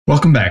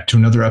Welcome back to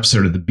another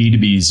episode of the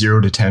B2B 0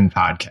 to 10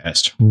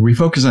 podcast, where we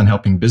focus on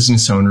helping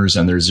business owners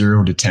on their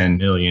 $0 to $10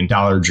 million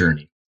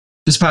journey.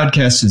 This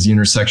podcast is the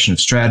intersection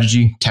of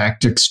strategy,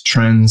 tactics,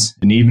 trends,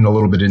 and even a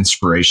little bit of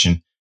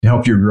inspiration to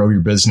help you grow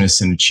your business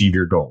and achieve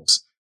your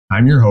goals.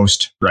 I'm your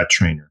host, Brett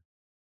Trainer.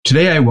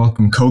 Today, I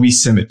welcome Kobe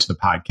Simmet to the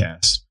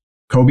podcast.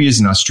 Kobe is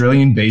an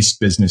Australian-based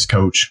business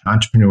coach,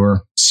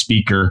 entrepreneur,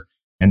 speaker,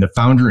 and the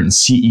founder and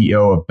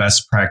CEO of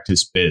Best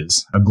Practice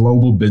Biz, a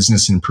global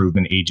business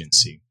improvement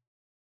agency.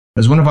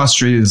 As one of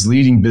Australia's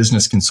leading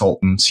business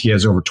consultants, he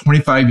has over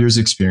 25 years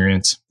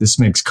experience. This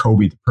makes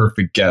Kobe the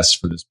perfect guest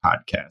for this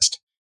podcast.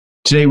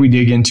 Today, we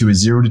dig into his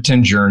 0 to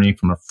 10 journey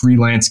from a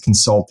freelance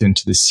consultant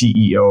to the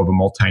CEO of a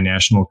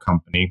multinational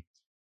company.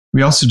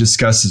 We also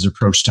discuss his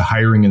approach to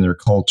hiring and their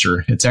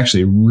culture. It's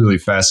actually a really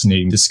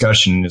fascinating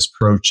discussion, and his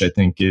approach, I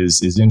think,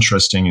 is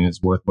interesting and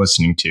is worth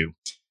listening to.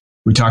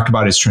 We talk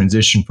about his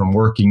transition from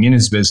working in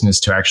his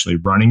business to actually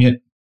running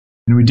it.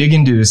 And we dig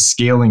into his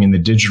scaling in the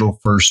digital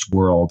first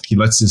world. He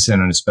lets us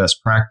in on his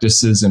best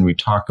practices, and we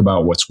talk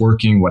about what's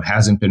working, what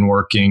hasn't been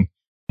working,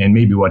 and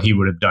maybe what he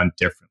would have done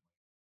differently.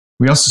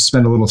 We also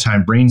spend a little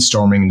time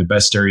brainstorming the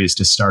best areas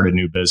to start a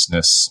new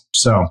business.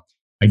 So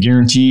I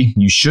guarantee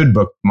you should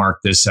bookmark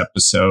this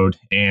episode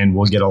and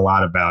we'll get a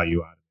lot of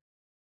value out of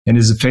it. And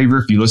as a favor,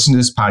 if you listen to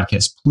this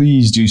podcast,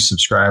 please do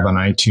subscribe on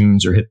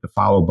iTunes or hit the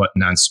follow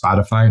button on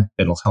Spotify.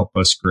 It'll help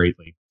us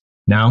greatly.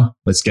 Now,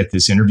 let's get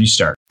this interview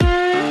started.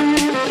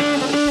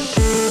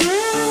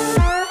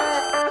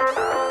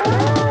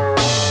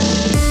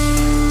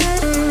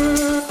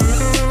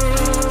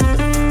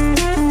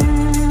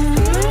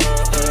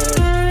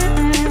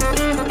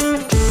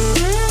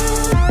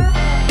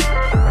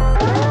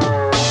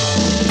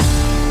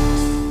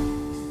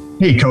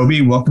 Hey, Kobe,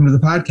 welcome to the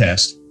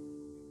podcast.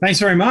 Thanks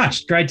very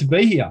much. Great to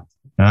be here.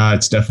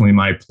 It's definitely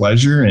my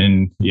pleasure.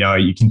 And yeah,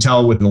 you can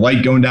tell with the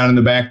light going down in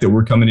the back that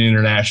we're coming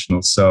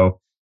international. So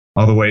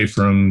all the way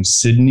from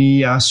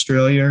Sydney,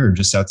 Australia, or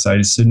just outside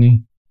of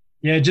Sydney?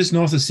 Yeah, just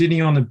north of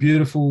Sydney on the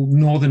beautiful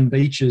northern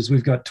beaches.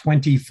 We've got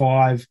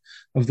 25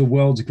 of the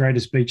world's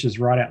greatest beaches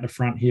right out the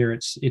front here.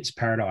 It's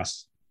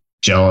paradise.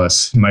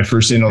 Jealous. My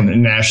first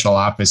international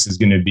office is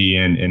going to be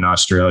in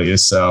Australia.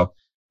 So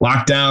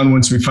lockdown,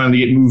 once we finally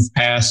get moved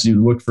past,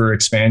 you look for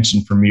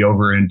expansion for me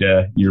over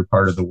into your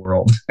part of the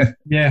world.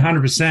 Yeah,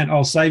 100%.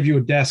 I'll save you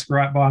a desk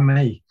right by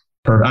me.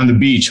 On the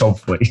beach,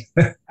 hopefully.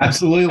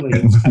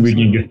 Absolutely. We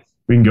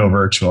can go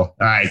virtual. All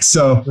right.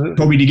 So,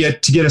 Kobe, to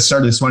get us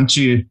started, why don't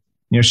you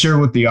share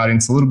with the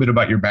audience a little bit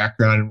about your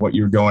background and what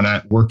you're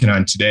working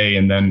on today,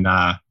 and then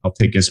I'll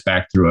take us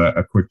back through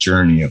a quick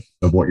journey of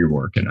what you're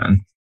working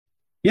on.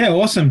 Yeah,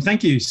 awesome.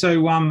 Thank you.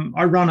 So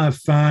I run a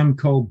firm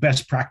called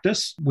Best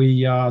Practice.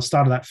 We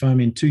started that firm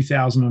in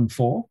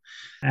 2004.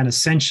 And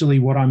essentially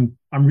what I'm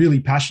really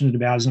passionate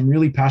about is I'm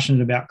really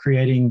passionate about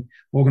creating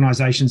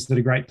organizations that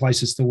are great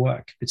places to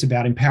work. It's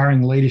about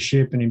empowering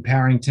leadership and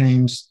empowering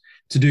teams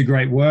to do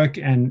great work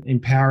and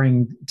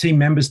empowering team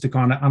members to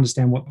kind of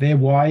understand what their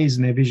why is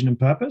and their vision and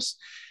purpose,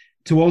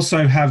 to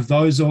also have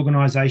those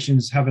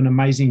organizations have an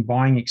amazing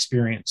buying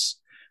experience.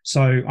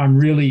 So I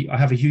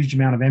have a huge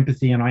amount of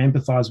empathy, and I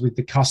empathize with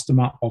the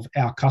customer of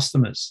our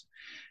customers.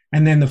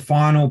 And then the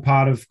final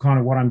part of kind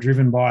of what I'm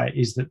driven by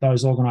is that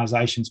those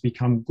organizations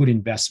become good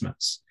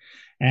investments.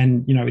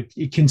 And,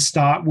 it can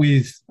start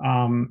with,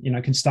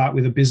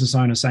 a business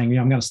owner saying,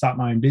 I'm going to start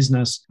my own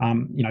business.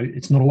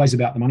 It's not always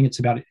about the money. It's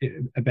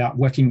about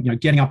working,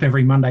 getting up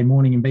every Monday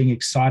morning and being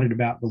excited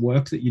about the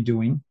work that you're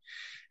doing.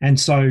 And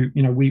so,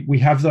 we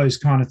have those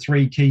kind of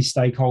three key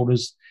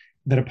stakeholders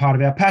that are part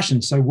of our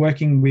passion. So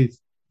working with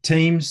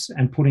teams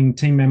and putting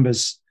team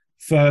members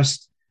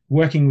first,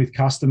 working with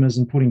customers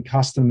and putting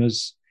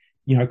customers,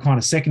 kind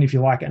of second, if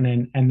you like, and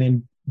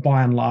then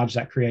by and large,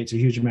 that creates a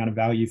huge amount of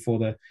value for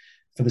the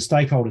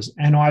stakeholders.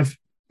 And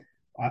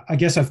I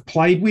guess I've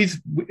played with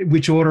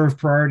which order of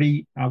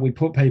priority we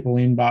put people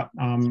in, but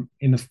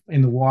in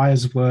the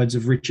wise words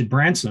of Richard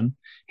Branson,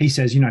 he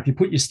says, if you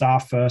put your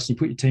staff first, you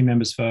put your team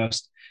members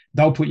first,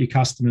 they'll put your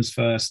customers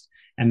first,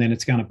 and then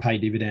it's going to pay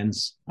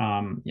dividends,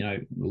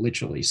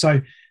 literally.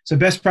 So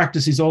best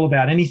practice is all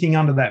about anything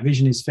under that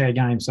vision is fair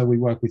game. So we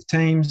work with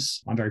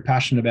teams. I'm very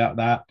passionate about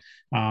that,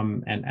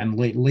 and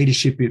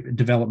leadership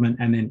development,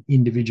 and then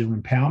individual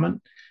empowerment,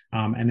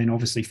 and then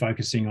obviously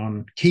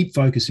keep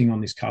focusing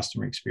on this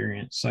customer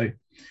experience. So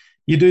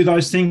you do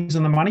those things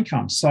and the money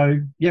comes. So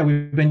yeah,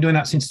 we've been doing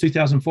that since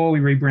 2004. We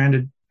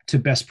rebranded to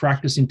Best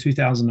Practice in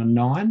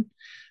 2009.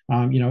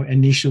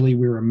 Initially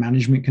we were a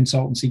management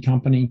consultancy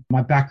company.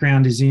 My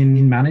background is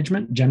in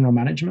management, general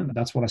management.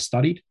 That's what I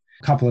studied.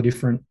 A couple of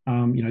different,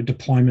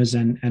 diplomas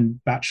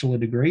and bachelor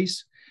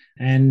degrees.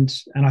 And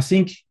I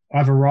think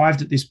I've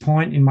arrived at this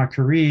point in my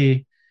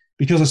career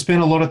because I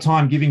spent a lot of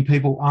time giving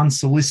people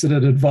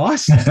unsolicited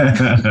advice.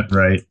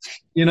 Right.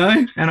 And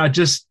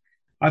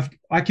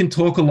I can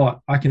talk a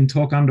lot. I can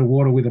talk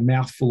underwater with a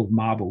mouthful of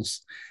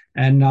marbles,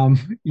 and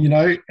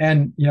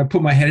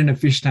put my head in a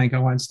fish tank. I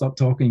won't stop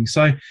talking.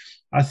 So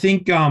I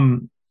think,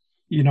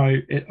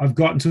 I've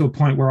gotten to a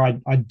point where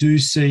I do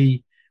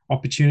see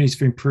opportunities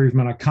for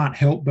improvement, I can't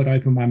help but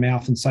open my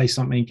mouth and say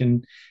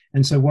something.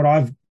 And so what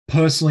I've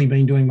personally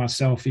been doing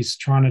myself is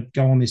trying to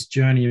go on this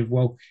journey of,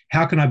 well,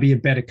 how can I be a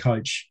better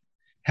coach?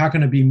 How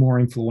can I be more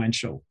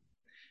influential?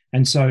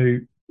 And so,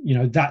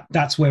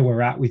 that's where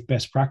we're at with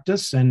best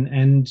practice.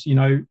 And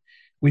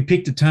we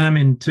picked a term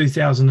in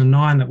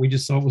 2009 that we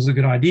just thought was a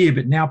good idea,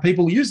 but now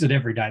people use it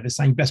every day. They're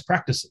saying best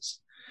practices.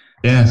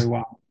 Yeah.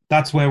 So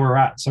that's where we're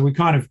at. So we've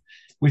kind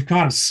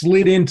of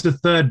slid into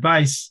third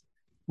base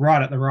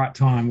right at the right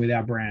time with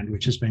our brand,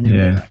 which has been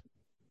really great.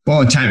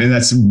 Well, and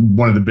that's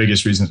one of the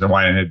biggest reasons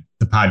why I had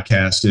the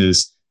podcast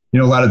is, a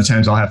lot of the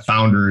times I'll have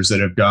founders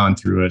that have gone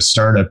through a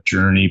startup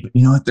journey, but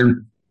you know what,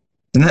 they're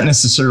not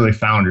necessarily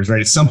founders,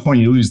 right? At some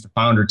point you lose the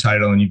founder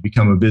title and you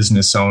become a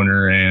business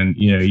owner, and,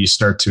 you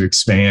start to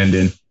expand.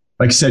 And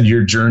like I said,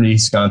 your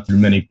journey's gone through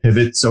many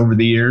pivots over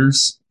the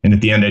years. And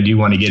at the end, I do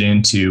want to get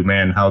into,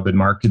 how the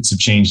markets have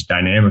changed,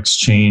 dynamics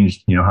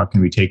changed, how can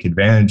we take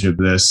advantage of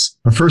this?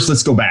 But first,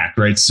 let's go back,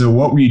 right? So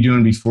what were you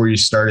doing before you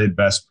started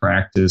Best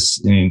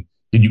Practice? And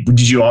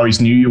did you always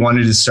knew you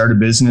wanted to start a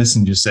business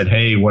and just said,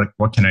 hey,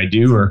 what can I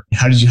do? Or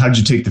how did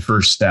you take the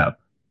first step?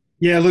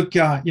 Yeah, look,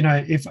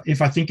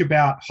 if I think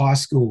about high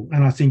school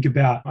and I think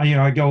about,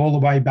 I go all the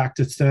way back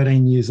to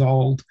 13 years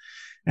old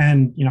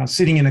and,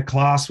 sitting in a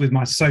class with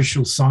my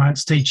social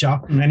science teacher,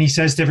 and he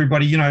says to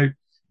everybody,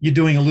 you're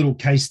doing a little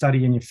case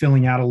study and you're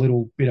filling out a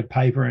little bit of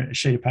paper, a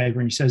sheet of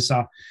paper, and he says,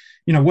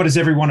 what does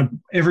everyone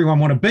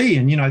want to be?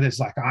 And, there's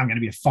like, I'm going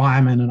to be a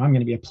fireman and I'm going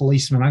to be a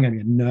policeman, I'm going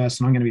to be a nurse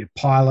and I'm going to be a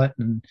pilot.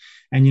 And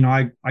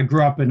I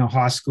grew up in a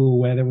high school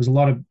where there was a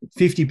lot of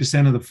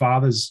 50% of the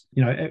fathers,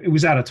 it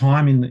was at a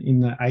time in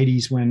the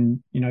 80s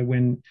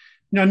when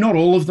not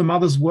all of the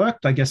mothers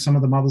worked. I guess some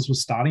of the mothers were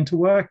starting to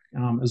work.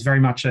 It was very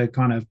much a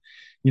kind of,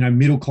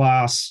 middle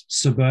class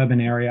suburban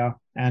area.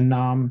 And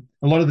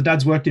a lot of the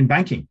dads worked in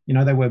banking.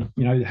 They were,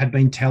 had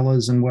been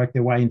tellers and worked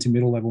their way into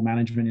middle level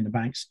management in the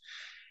banks.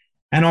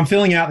 And I'm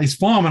filling out this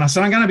form and I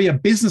said, I'm going to be a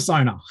business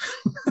owner.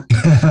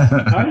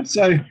 Right?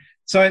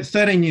 So at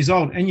 13 years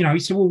old, and, he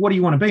said, well, what do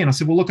you want to be? And I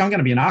said, well, look, I'm going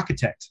to be an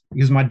architect,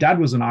 because my dad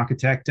was an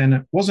architect, and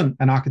it wasn't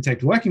an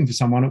architect working for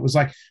someone. It was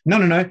like, no,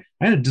 I'm going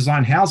to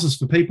design houses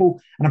for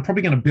people and I'm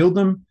probably going to build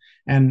them.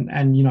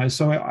 And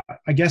so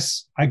I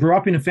guess I grew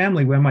up in a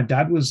family where my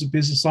dad was a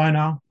business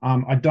owner.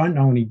 I don't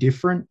know any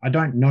different. I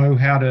don't know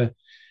how to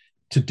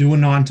do a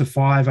 9 to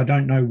 5. I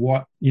don't know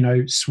what,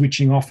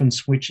 switching off and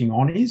switching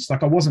on is.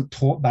 Like, I wasn't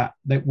taught that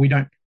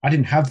I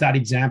didn't have that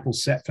example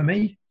set for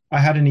me. I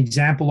had an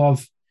example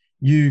of,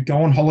 you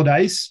go on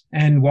holidays,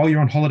 and while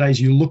you're on holidays,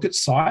 you look at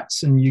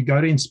sites and you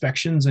go to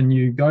inspections and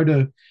you go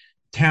to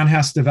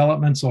townhouse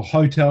developments or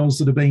hotels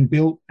that are being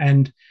built,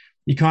 and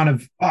you kind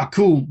of, oh,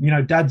 cool,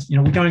 Dad's,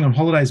 we're going on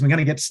holidays, we're going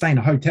to get to stay in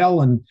a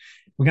hotel and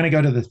we're going to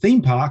go to the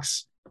theme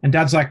parks. And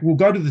Dad's like, we'll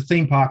go to the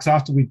theme parks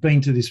after we've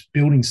been to this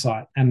building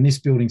site and this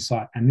building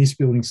site and this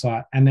building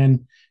site. And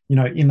then,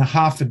 in the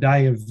half a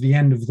day of the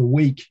end of the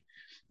week,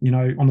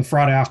 on the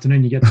Friday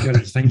afternoon, you get to go to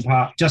the theme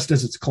park just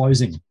as it's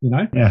closing,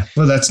 Yeah.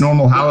 Well, that's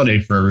normal holiday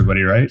for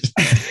everybody, right?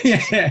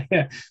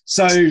 Yeah.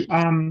 So,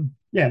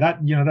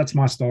 that's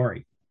my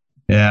story.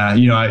 Yeah.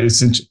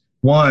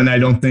 I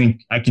don't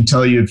think I can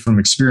tell you from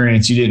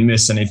experience, you didn't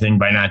miss anything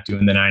by not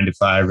doing the 9 to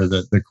 5 or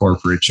the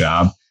corporate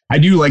job. I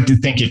do like to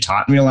think it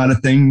taught me a lot of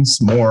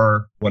things,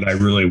 more what I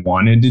really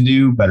wanted to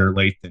do, better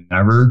late than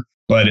never.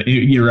 But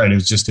you're right. It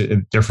was just a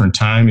different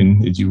time,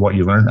 and what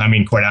you learned. I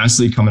mean, quite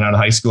honestly, coming out of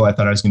high school, I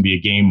thought I was going to be a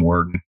game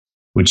warden,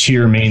 which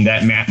here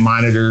that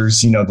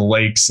monitors, the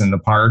lakes and the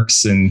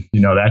parks and,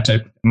 that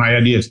type. My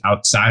idea is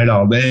outside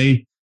all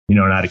day,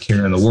 not a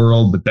care in the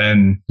world. But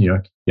then,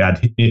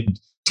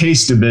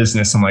 taste of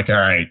business. I'm like, all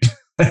right,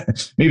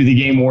 maybe the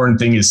game warden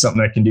thing is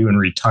something I can do in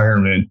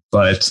retirement,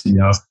 but,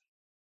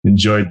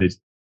 enjoyed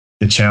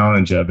the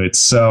challenge of it.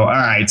 So, all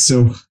right.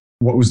 So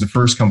what was the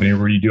first company?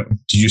 Were you doing?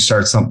 Did you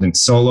start something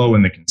solo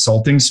in the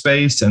consulting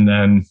space and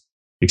then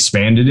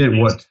expanded it?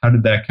 How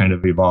did that kind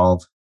of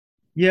evolve?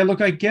 Yeah,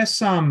 look, I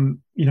guess,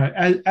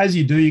 as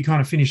you do, you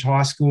kind of finish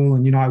high school,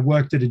 and, I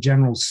worked at a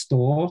general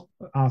store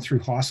through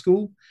high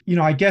school.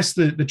 I guess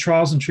the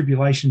trials and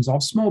tribulations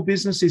of small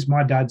business is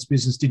my dad's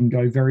business didn't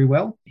go very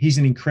well. He's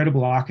an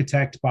incredible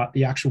architect, but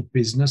the actual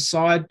business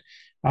side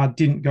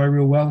didn't go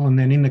real well. And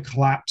then in the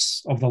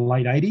collapse of the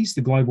late 80s, the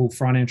global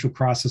financial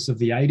crisis of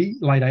the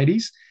late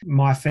 80s,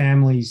 my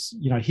family's,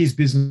 his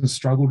business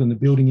struggled and the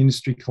building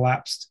industry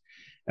collapsed.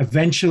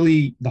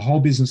 Eventually, the whole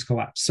business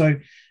collapsed.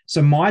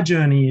 So my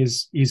journey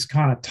is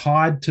kind of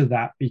tied to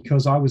that,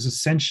 because I was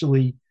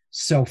essentially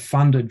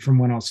self-funded from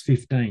when I was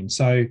 15.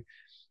 So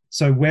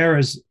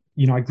whereas,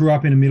 I grew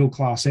up in a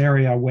middle-class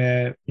area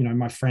where,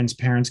 my friends'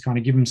 parents kind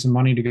of give them some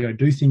money to go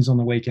do things on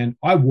the weekend,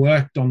 I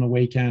worked on the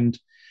weekend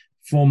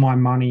for my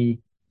money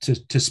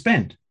to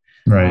spend.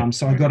 Right.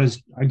 So I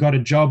got a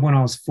job when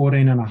I was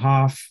 14 and a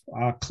half,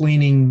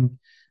 cleaning.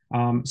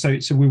 So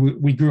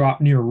we grew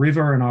up near a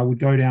river, and I would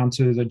go down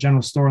to the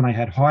general store, and they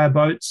had hire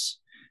boats,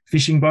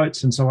 fishing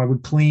boats. And so I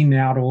would clean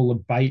out all the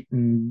bait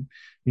and,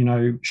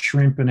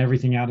 shrimp and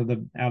everything out of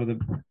the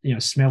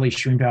smelly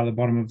shrimp out of the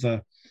bottom of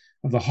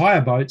of the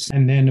hire boats,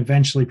 and then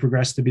eventually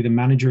progressed to be the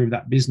manager of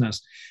that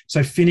business.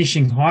 So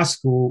finishing high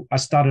school, I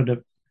started a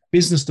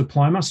business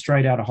diploma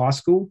straight out of high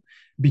school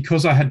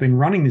because I had been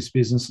running this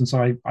business. And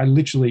so I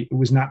literally, it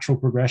was natural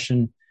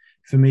progression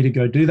for me to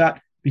go do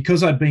that.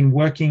 Because I'd been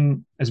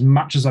working as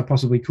much as I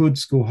possibly could,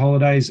 school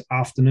holidays,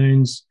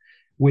 afternoons,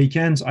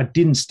 weekends, I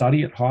didn't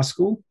study at high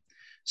school.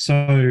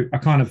 So I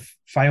kind of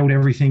failed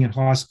everything at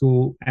high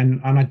school,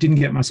 and I didn't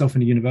get myself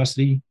into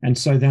university. And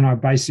so then I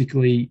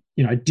basically,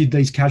 did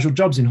these casual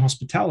jobs in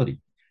hospitality.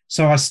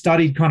 So I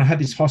studied, kind of had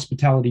this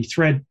hospitality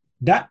thread.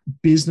 That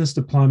business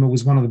diploma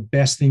was one of the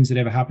best things that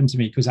ever happened to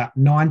me, because at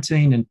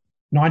 19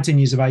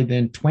 years of age,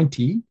 then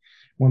 20,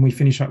 when we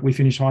finished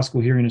high school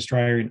here in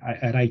Australia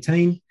at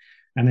 18.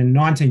 And then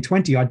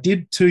 1920, I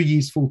did 2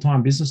 years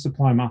full-time business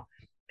diploma,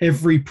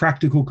 every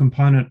practical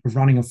component of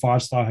running a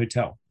 5-star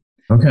hotel.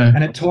 Okay.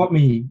 And it taught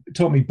me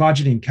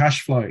budgeting,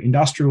 cash flow,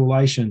 industrial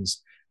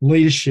relations,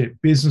 leadership,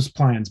 business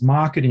plans,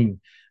 marketing,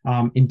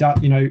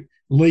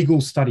 legal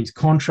studies,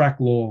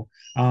 contract law.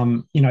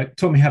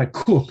 Taught me how to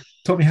cook,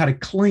 taught me how to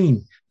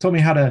clean, taught me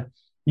how to,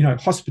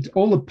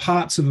 all the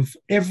parts of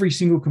every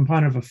single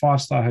component of a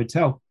 5-star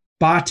hotel.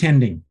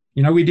 Bartending.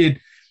 We did.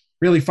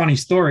 Really funny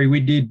story. We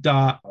did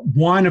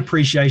wine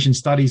appreciation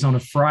studies on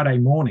a Friday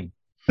morning.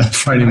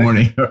 Friday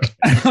morning. Okay.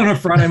 On a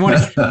Friday morning,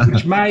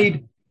 which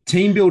made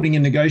team building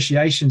and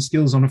negotiation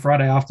skills on a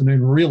Friday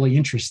afternoon really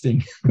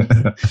interesting.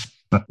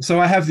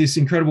 So I have this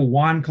incredible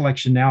wine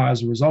collection now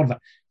as a result of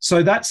that.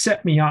 So that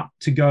set me up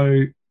to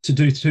go to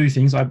do two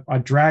things. I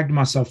dragged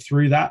myself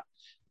through that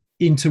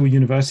into a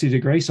university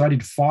degree. So I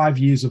did 5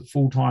 years of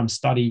full-time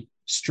study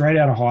straight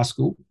out of high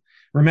school.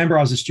 Remember,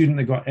 I was a student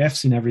that got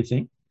Fs in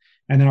everything.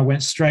 And then I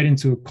went straight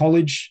into a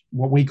college,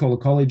 what we call a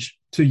college,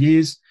 2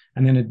 years,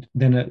 and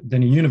then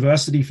a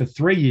university for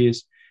 3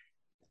 years.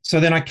 So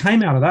then I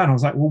came out of that and I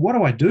was like, well, what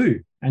do I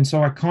do? And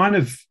so I kind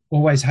of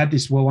always had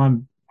this,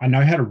 I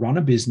know how to run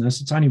a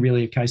business. It's only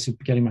really a case of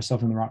getting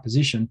myself in the right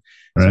position.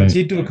 Right. So I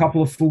did do a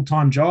couple of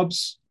full-time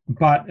jobs,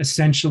 but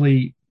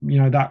essentially,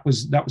 that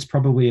was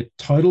probably a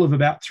total of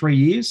about 3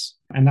 years.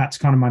 And that's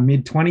kind of my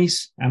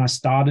mid-20s. And I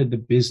started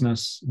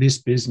this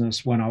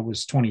business when I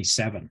was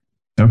 27.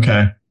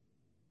 Okay.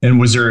 And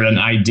was there an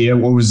idea?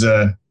 What was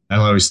I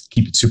always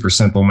keep it super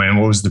simple, man.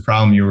 What was the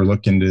problem you were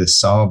looking to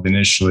solve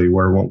initially?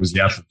 What was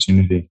the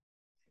opportunity?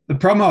 The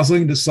problem I was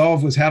looking to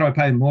solve was, how do I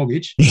pay the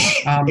mortgage?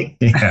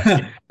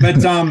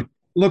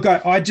 Look,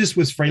 I just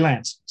was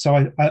freelance.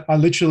 So I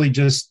literally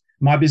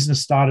my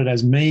business started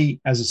as me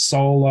as a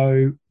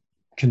solo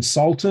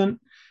consultant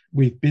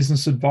with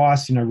business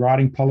advice,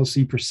 writing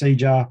policy,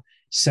 procedure,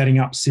 setting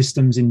up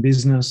systems in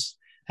business.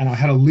 And I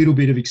had a little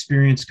bit of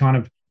experience kind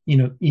of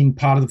in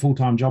part of the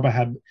full-time job I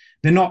had.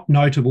 They're not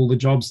notable, the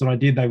jobs that I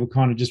did. They were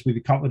kind of just with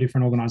a couple of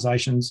different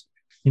organizations,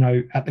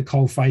 at the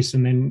coalface,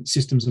 and then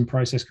systems and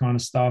process kind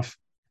of stuff.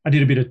 I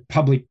did a bit of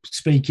public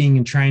speaking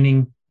and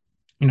training,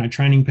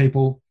 training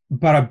people.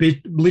 But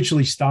I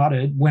literally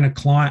started when a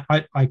client,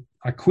 I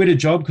quit a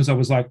job because I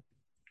was like,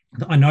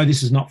 I know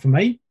this is not for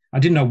me. I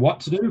didn't know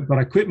what to do, but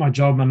I quit my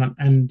job,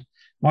 and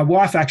my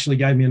wife actually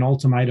gave me an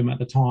ultimatum at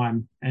the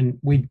time. And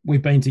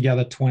we've been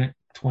together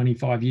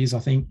 25 years, I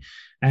think.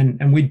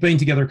 And we'd been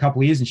together a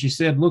couple of years, and she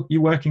said, look,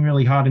 you're working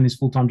really hard in this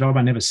full-time job.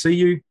 I never see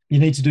you. You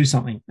need to do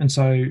something. And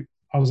so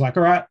I was like,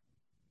 all right,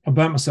 I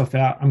burnt myself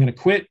out. I'm going to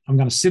quit. I'm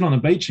going to sit on the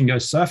beach and go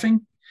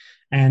surfing.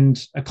 And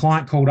a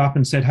client called up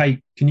and said,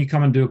 hey, can you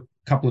come and do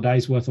a couple of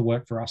days worth of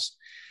work for us?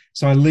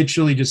 So I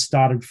literally just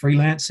started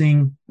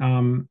freelancing,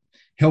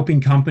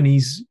 helping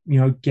companies,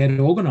 get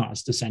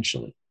organized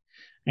essentially.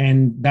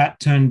 And that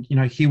turned,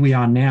 here we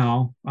are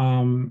now.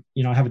 I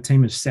have a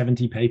team of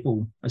 70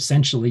 people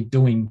essentially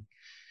doing,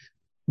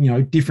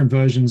 different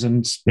versions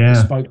and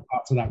bespoke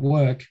parts of that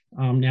work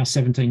now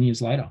 17 years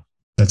later.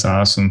 That's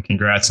awesome.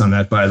 Congrats on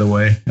that, by the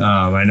way.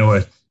 I know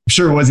I'm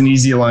sure it wasn't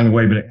easy along the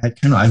way, but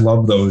I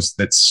love those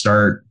that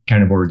start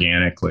kind of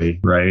organically,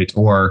 right?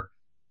 Or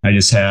I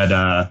just had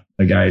a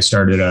guy who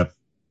started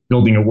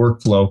building a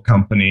workflow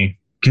company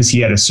because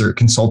he had a certain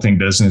consulting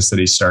business that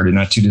he started,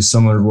 not too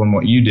dissimilar to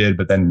what you did,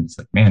 but then it's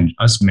like, man,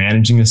 us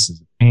managing this is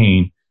a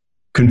pain.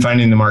 Couldn't find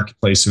it in the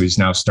marketplace, so he's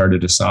now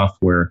started a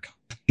software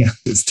company.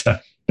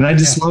 And I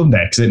just love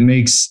that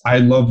because I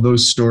love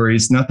those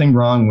stories. Nothing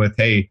wrong with,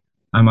 hey,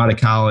 I'm out of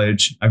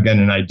college. I've got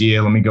an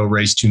idea. Let me go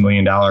raise $2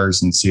 million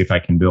and see if I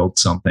can build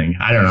something.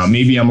 I don't know.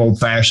 Maybe I'm old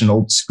fashioned,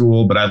 old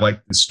school, but I like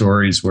the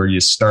stories where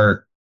you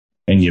start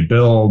and you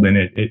build and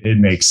it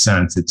makes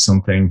sense. It's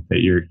something that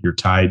you're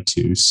tied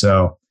to.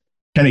 So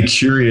kind of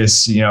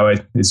curious,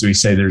 as we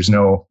say, there's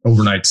no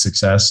overnight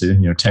success,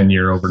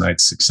 10-year overnight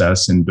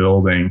success in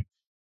building.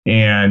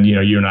 And,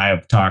 you and I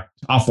have talked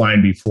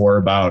offline before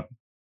about,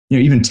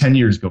 even 10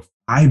 years ago,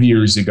 5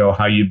 years ago,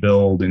 how you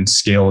build and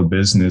scale a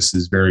business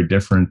is very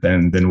different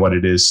than what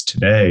it is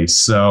today.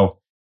 So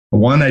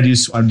one, I do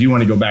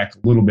want to go back a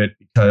little bit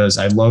because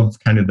I love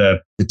kind of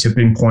the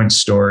tipping point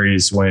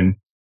stories when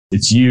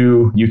it's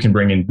you can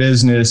bring in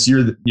business, you're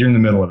in the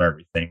middle of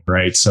everything,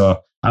 right?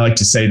 So I like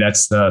to say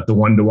that's the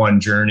one-to-one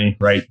journey,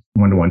 right?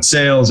 One-to-one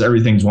sales,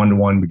 everything's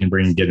one-to-one. We can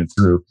bring and get it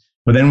through.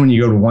 But then when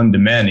you go to one to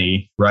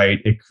many, right,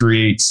 it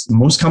creates,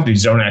 most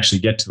companies don't actually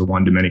get to the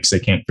one to many because they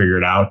can't figure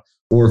it out.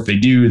 Or if they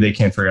do, they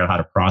can't figure out how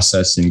to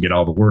process and get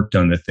all the work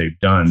done that they've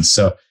done.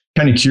 So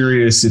kind of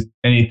curious if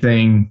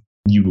anything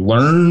you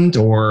learned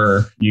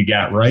or you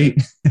got right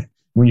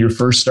when you're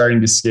first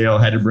starting to scale,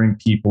 had to bring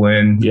people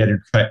in, you had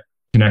to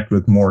connect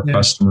with more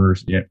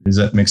customers. Yeah. Does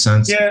that make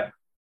sense? Yeah.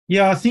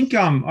 Yeah. I think,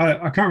 I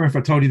can't remember if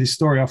I told you this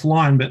story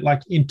offline, but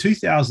like in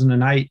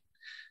 2008,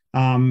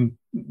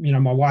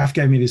 my wife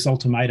gave me this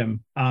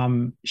ultimatum.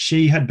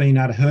 She had been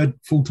at her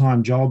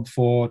full-time job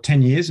for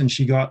 10 years and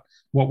she got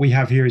what we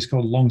have here is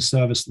called long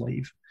service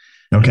leave.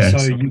 Okay. And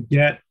so you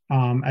get,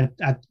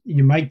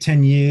 you make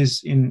 10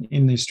 years in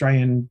the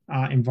Australian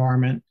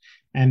environment,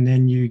 and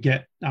then you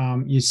get,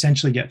 you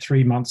essentially get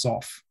 3 months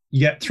off.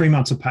 You get 3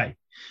 months of pay.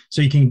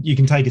 So you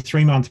can take a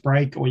 3-month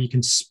break, or you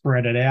can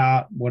spread it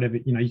out, whatever,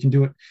 you can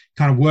do it,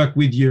 kind of work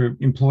with your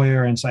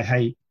employer and say,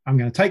 hey, I'm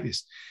going to take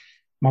this.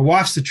 My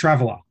wife's a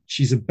traveler.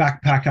 She's a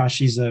backpacker.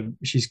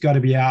 She's got to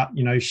be out.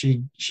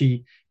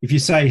 If you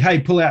say, hey,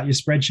 pull out your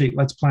spreadsheet,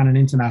 let's plan an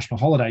international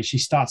holiday, she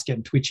starts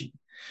getting twitchy.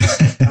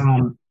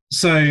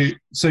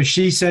 So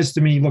she says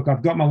to me, look,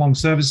 I've got my long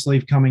service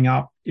leave coming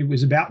up. It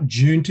was about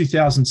June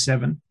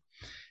 2007.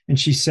 And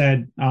she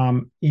said,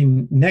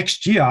 in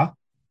next year,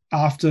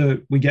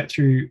 after we get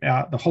through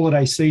the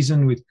holiday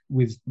season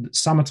with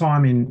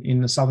summertime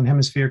in the Southern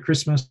Hemisphere,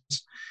 Christmas,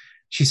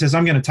 she says,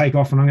 I'm going to take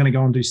off and I'm going to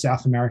go and do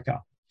South America.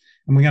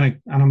 And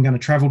I'm going to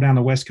travel down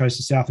the west coast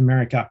of South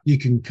America. You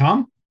can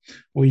come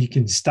or you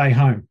can stay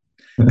home.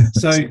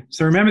 So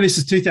remember, this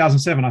is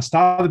 2007. I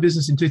started the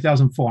business in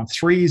 2004. I'm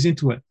 3 years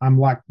into it. I'm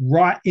like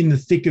right in the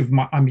thick of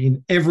I'm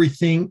in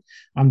everything.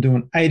 I'm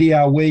doing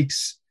 80-hour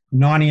weeks,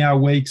 90-hour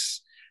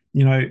weeks.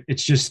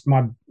 It's just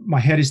my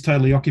head is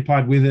totally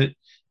occupied with it.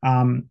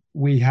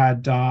 We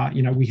had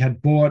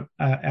bought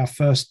our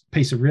first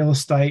piece of real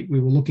estate. We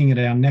were looking at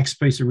our next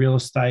piece of real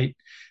estate.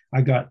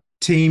 I got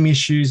team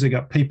issues. I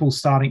got people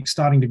starting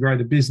to grow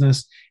the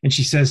business. And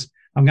she says,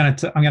 I'm going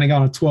to go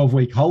on a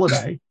 12-week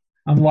holiday.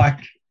 I'm like,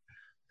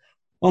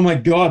 oh my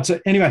God. So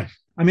anyway,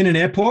 I'm in an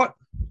airport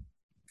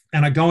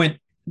and I go in.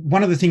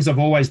 One of the things I've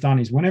always done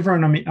is whenever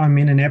I'm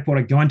in an airport,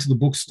 I go into the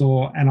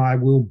bookstore and I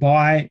will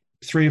buy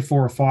 3 or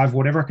 4 or 5,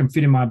 whatever I can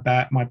fit in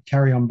my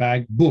carry-on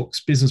bag,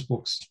 books, business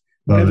books,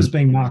 whatever's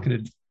being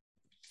marketed.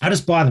 I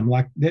just buy them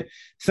like $30,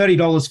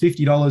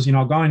 $50.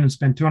 I'll go in and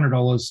spend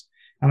 $200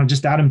 and I'll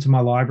just add them to my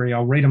library.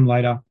 I'll read them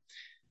later.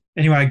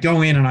 Anyway, I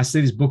go in and I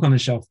see this book on the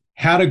shelf,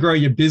 How to Grow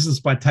Your Business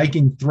by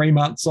Taking 3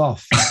 Months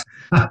Off.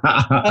 And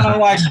I'm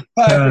like,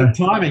 perfect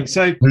timing.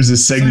 So there's a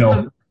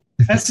signal.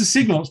 That's the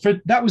signal.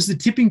 That was the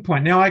tipping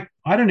point. Now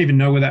I don't even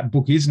know where that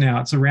book is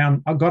now. It's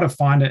around. I've got to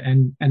find it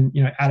and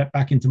add it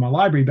back into my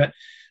library. But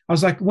I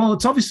was like, well,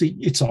 it's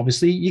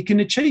obviously you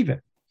can achieve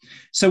it.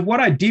 So what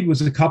I did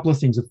was a couple of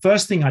things. The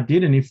first thing I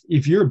did, and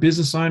if you're a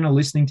business owner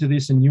listening to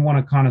this and you want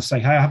to kind of say,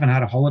 hey, I haven't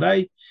had a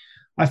holiday,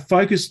 I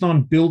focused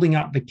on building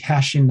up the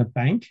cash in the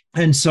bank.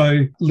 And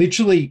so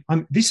literally,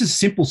 this is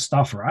simple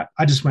stuff, right?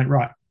 I just went,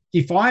 right,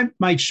 if I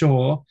make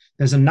sure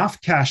there's enough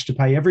cash to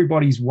pay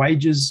everybody's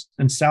wages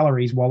and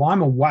salaries while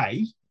I'm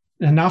away,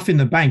 enough in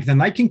the bank, then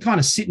they can kind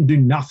of sit and do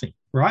nothing,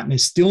 right? And they're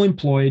still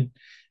employed.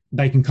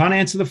 They can kind of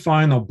answer the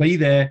phone. They'll be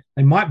there.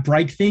 They might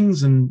break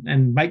things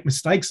and make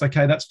mistakes.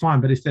 Okay, that's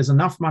fine. But if there's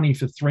enough money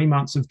for 3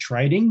 months of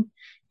trading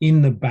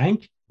in the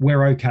bank,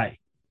 we're okay.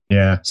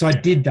 Yeah. So I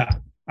did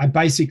that. I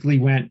basically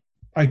went,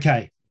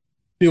 okay,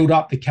 build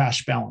up the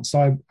cash balance.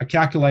 So I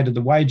calculated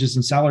the wages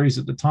and salaries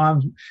at the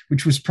time,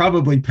 which was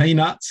probably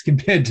peanuts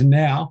compared to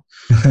now.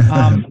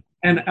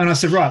 And I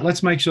said, right,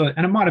 let's make sure,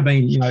 and it might have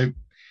been, $20,000,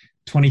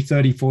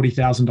 $30,000,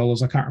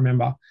 $40,000. I can't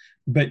remember,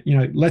 but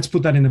let's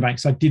put that in the bank.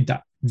 So I did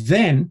that.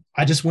 Then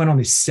I just went on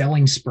this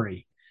selling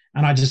spree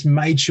and I just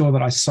made sure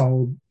that I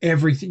sold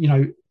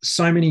everything,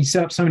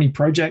 set up so many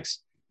projects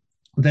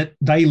that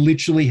they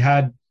literally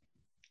had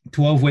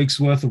 12 weeks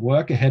worth of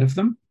work ahead of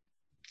them.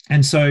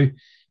 And so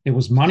there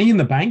was money in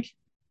the bank,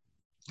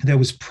 there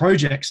was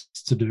projects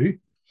to do.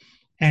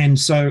 And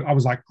so I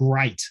was like,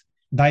 great.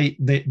 They're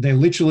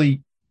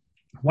literally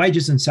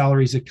wages and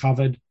salaries are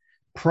covered,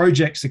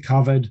 projects are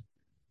covered,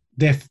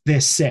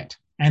 they're set.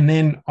 And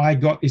then I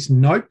got this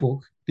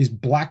notebook, this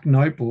black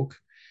notebook,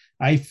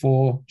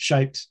 A4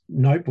 shaped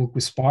notebook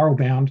with spiral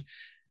bound.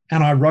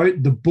 And I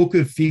wrote the book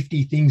of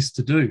 50 things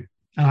to do.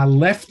 And I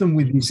left them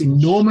with this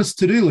enormous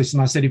to-do list.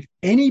 And I said, if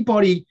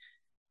anybody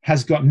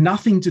has got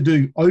nothing to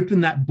do, open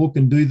that book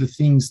and do the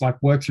things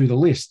like work through the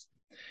list.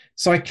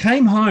 So I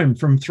came home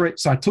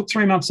so I took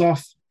 3 months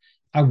off.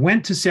 I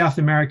went to South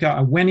America.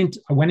 I went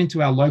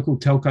into our local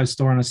telco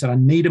store and I said, I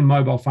need a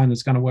mobile phone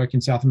that's going to work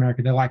in South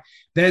America. They're like,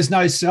 there's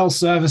no cell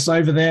service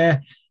over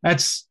there.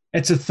 It's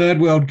a third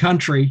world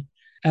country.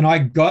 And I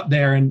got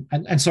there and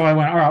so I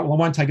went, all right, well, I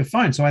won't take a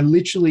phone. So I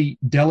literally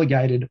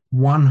delegated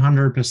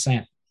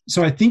 100%.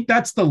 So I think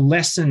that's the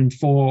lesson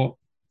for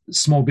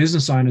small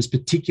business owners,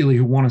 particularly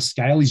who want to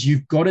scale, is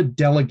you've got to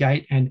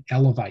delegate and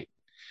elevate.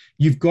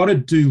 You've got to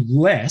do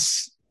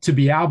less to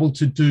be able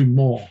to do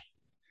more.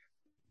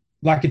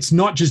 Like it's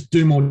not just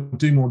do more,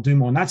 do more, do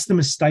more. And that's the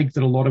mistake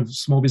that a lot of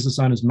small business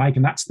owners make.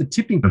 And that's the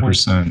tipping point.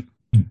 100%.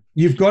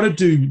 You've got to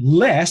do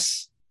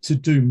less to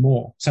do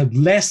more. So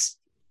less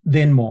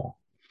then more.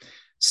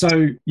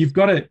 So you've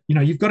got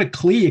to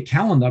clear your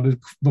calendar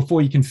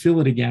before you can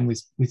fill it again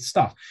with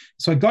stuff.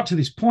 So I got to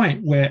this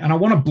point where, and I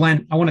want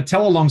to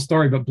tell a long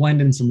story, but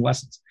blend in some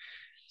lessons.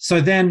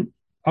 So then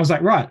I was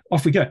like, right,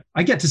 off we go.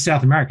 I get to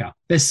South America.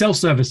 There's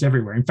self-service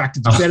everywhere. In fact,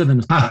 it's better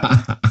than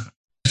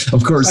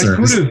Of course,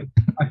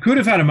 I could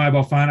have had a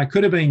mobile phone. I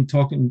could have been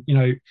talking,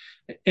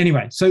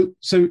 anyway. So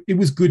it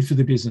was good for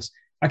the business.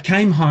 I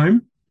came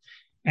home,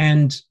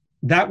 and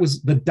that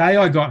was the day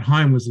I got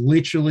home was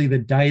literally the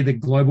day the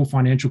global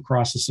financial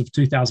crisis of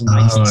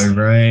 2008. Oh,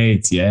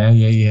 right.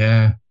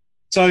 Yeah.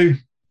 So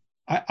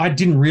I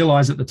didn't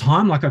realize at the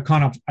time, like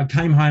I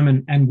came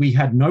home and we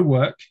had no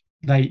work.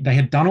 They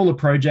had done all the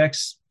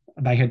projects.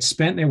 They had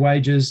spent their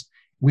wages.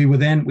 We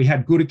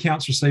had good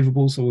accounts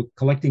receivables, so we're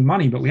collecting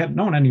money, but we had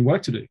no one any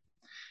work to do.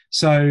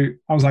 So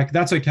I was like,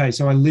 that's okay.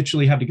 So I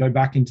literally had to go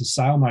back into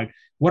sale mode.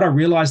 What I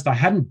realized, I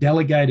hadn't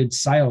delegated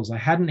sales. I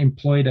hadn't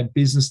employed a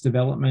business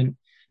development,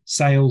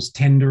 sales,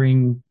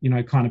 tendering,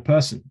 kind of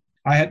person.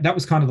 That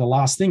was kind of the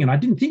last thing. And I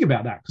didn't think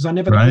about that because I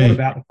never thought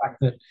about the fact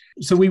that,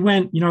 so we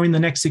went, in the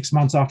next 6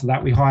 months after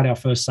that, we hired our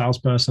first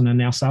salesperson,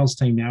 and our sales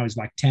team now is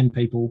like 10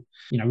 people.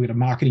 We got a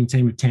marketing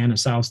team of 10, a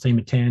sales team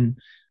of 10.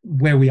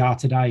 Where we are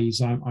today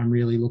is I'm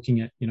really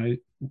looking at,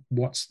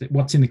 what's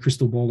in the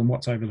crystal ball and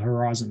what's over the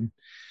horizon.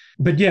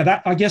 But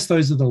yeah, I guess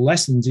those are the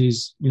lessons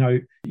is,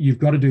 you've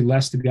got to do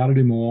less to be able to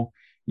do more.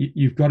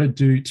 You've got to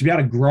be able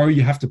to grow,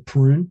 you have to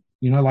prune,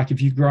 like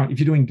if you're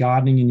doing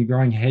gardening and you're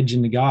growing hedge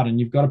in the garden,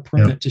 you've got to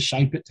prune it to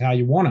shape it to how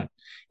you want it.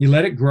 You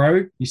let it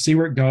grow, you see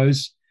where it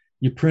goes,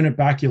 you prune it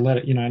back, you let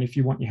it, and if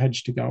you want your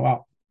hedge to go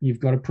up, you've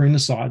got to prune the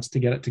sides to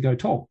get it to go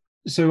tall.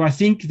 So I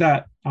think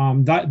that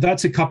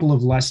that's a couple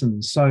of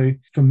lessons. So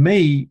for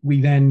me, we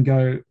then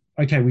go,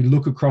 okay, we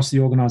look across the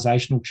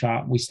organizational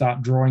chart. We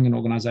start drawing an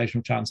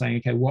organizational chart and saying,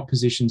 okay, what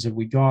positions have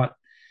we got?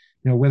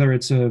 Whether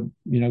it's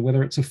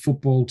a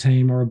football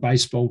team or a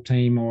baseball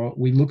team, or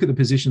we look at the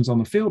positions on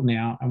the field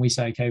now and we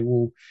say, okay,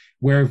 well,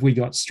 where have we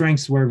got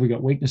strengths? Where have we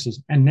got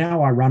weaknesses? And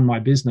now I run my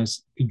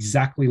business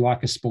exactly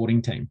like a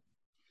sporting team.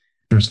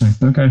 Interesting.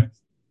 Okay.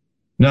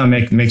 No,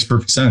 it makes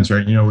perfect sense,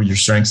 right? Your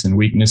strengths and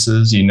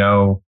weaknesses,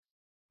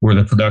 where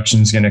the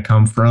production's going to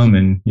come from.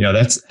 And,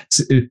 that's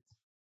it.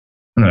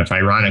 I don't know if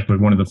ironic,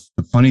 but one of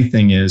the funny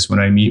thing is when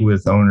I meet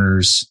with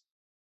owners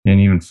and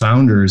even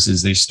founders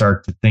is they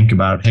start to think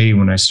about, hey,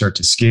 when I start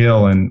to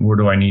scale and where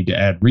do I need to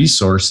add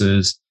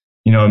resources?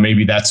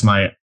 Maybe that's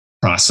my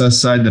process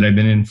side that I've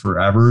been in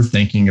forever,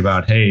 thinking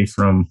about, hey,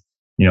 from,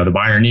 the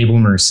buyer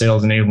enablement or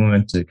sales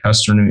enablement to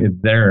customer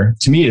there.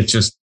 To me,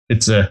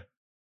 it's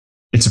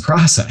a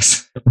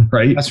process,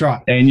 right? That's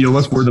right. And you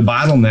look where the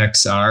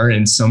bottlenecks are.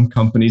 In some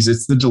companies,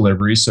 it's the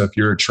delivery. So if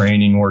you're a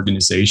training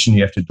organization,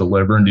 you have to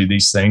deliver and do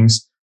these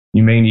things.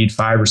 You may need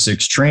 5 or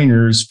 6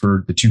 trainers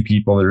for the 2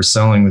 people that are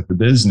selling with the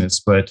business,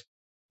 but,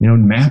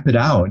 map it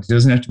out. It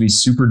doesn't have to be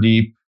super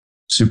deep,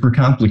 super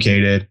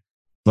complicated,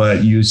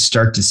 but you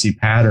start to see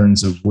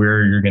patterns of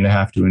where you're going to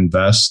have to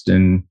invest.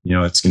 And,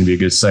 it's going to be a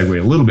good segue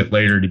a little bit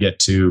later to get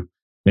to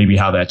maybe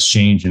how that's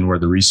changed and where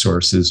the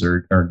resources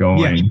are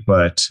going. Yeah.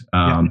 But,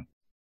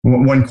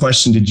 one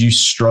question, did you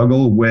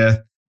struggle with,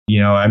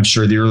 I'm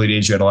sure the early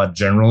days you had a lot of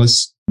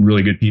generalists,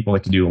 really good people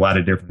that could do a lot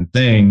of different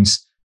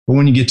things. But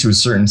when you get to a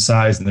certain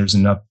size and there's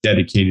enough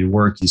dedicated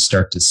work, you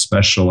start to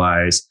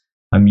specialize.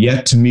 I'm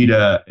yet to meet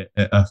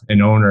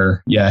an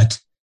owner yet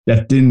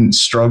that didn't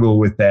struggle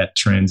with that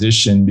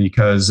transition,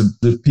 because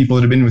the people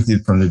that have been with you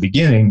from the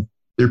beginning,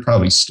 there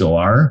probably still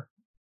are.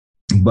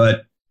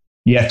 But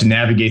you have to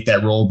navigate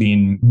that role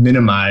being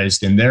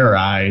minimized in their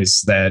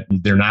eyes, that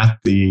they're not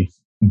the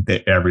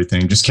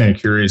everything. Just kind of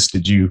curious,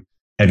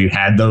 have you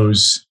had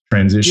those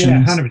transitions?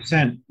 Yeah,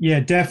 100%.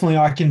 Yeah, definitely.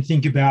 I can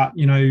think about,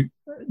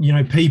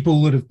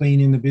 people that have been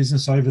in the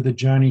business over the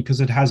journey,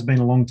 because it has been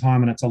a long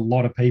time and it's a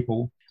lot of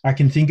people. I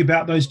can think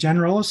about those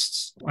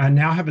generalists. I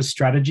now have a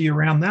strategy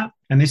around that.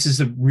 And this is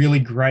a really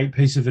great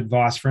piece of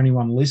advice for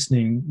anyone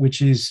listening,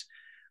 which is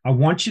I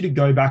want you to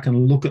go back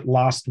and look at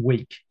last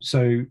week.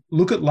 So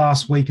look at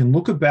last week and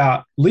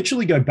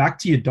literally go back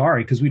to your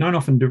diary, because we don't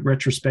often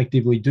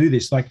retrospectively do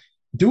this. Like,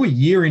 do a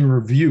year in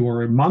review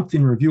or a month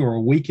in review or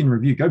a week in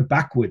review. Go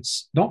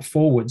backwards, not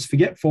forwards.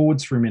 Forget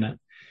forwards for a minute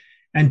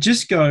and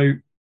just go,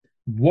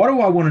 what do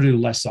I want to do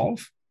less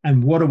of?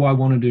 And what do I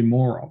want to do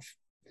more of?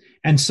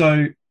 And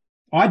so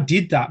I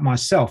did that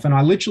myself, and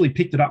I literally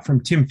picked it up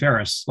from Tim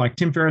Ferriss. Like,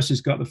 Tim Ferriss has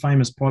got the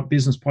famous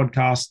business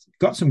podcast,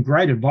 got some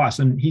great advice.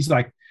 And he's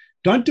like,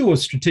 don't do a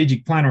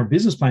strategic plan or a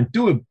business plan.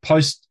 Do a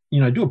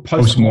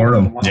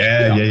postmortem.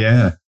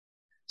 Yeah.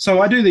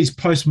 So I do these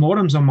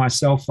postmortems on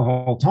myself the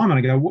whole time. And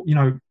I go,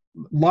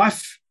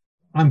 life,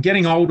 I'm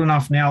getting old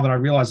enough now that I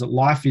realize that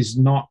life is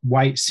not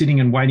sitting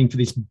and waiting for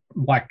this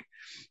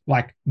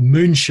like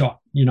moonshot,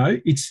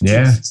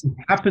 it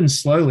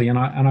happens slowly. And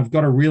I've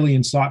got a really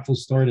insightful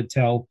story to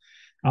tell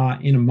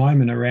in a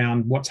moment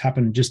around what's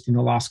happened just in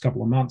the last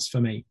couple of months for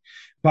me.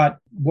 But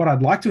what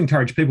I'd like to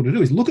encourage people to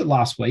do is look at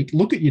last week,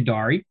 look at your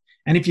diary,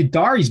 and if your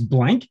diary's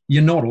blank,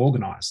 you're not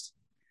organized.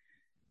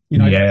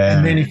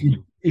 And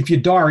then if your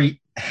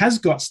diary has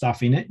got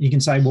stuff in it, you can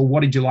say, well,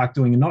 what did you like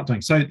doing and not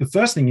doing? So the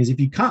first thing is, if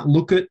you can't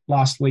look at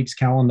last week's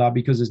calendar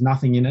because there's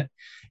nothing in it,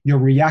 you're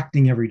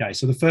reacting every day.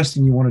 So the first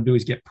thing you want to do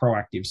is get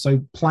proactive.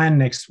 So plan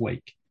next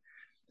week.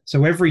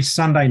 So every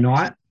Sunday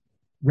night,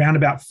 round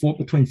about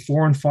between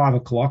 4 and 5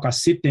 o'clock, I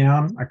sit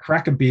down, I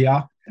crack a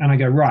beer, and I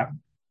go, right,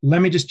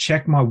 let me just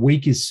check my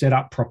week is set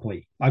up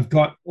properly. I've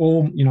got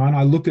all, and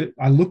I look at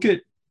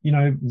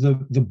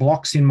the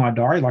blocks in my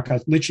diary. Like I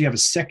literally have a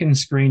second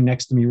screen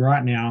next to me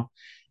right now,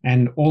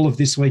 and all of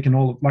this week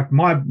and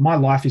my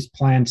life is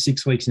planned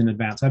 6 weeks in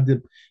advance. I have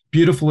the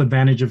beautiful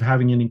advantage of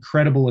having an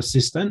incredible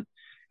assistant,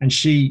 and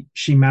she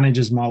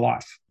manages my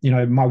life.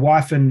 My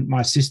wife and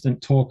my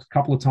assistant talk a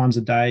couple of times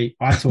a day.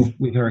 I talk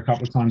with her a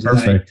couple of times a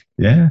day. Perfect.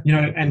 Yeah.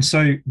 And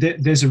so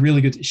there's a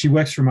really good, she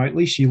works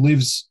remotely. She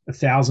lives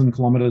 1,000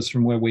 kilometers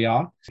from where we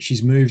are.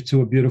 She's moved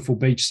to a beautiful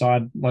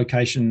beachside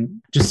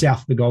location just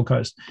south of the Gold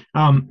Coast.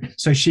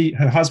 So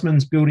her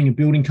husband's building a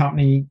building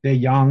company. They're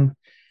young.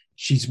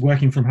 She's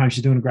working from home.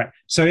 She's doing great.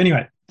 So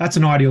anyway, that's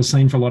an ideal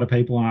scene for a lot of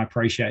people, and I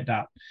appreciate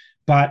that.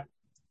 But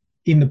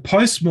in the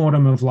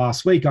postmortem of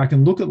last week, I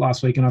can look at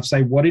last week and I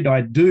say, what did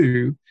I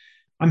do?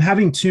 I'm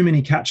having too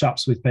many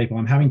catch-ups with people.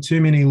 I'm having too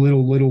many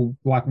little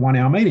like 1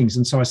 hour meetings.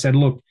 And so I said,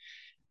 look,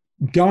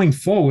 going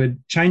forward,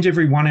 change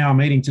every 1 hour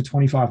meeting to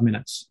 25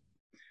 minutes.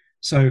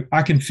 So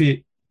I can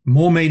fit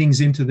more meetings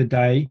into the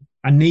day.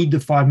 I need the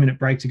 5-minute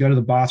break to go to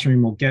the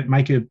bathroom or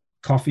make a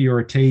coffee or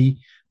a tea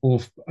or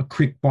a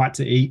quick bite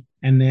to eat.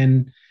 And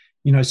then,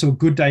 so a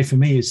good day for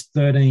me is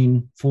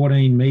 13,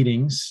 14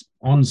 meetings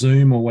on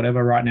Zoom or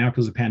whatever right now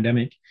because of the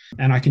pandemic.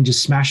 And I can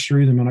just smash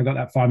through them. And I got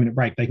that 5-minute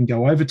break. They can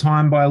go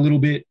overtime by a little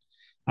bit.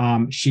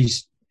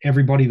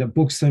 Everybody that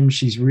books them,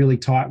 she's really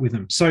tight with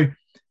them. So,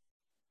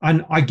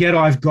 and I get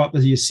I've got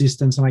the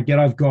assistants, and I get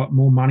I've got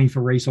more money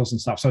for resource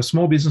and stuff. So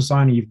small business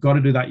owner, you've got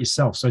to do that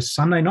yourself. So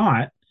Sunday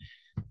night,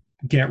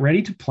 get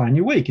ready to plan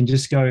your week and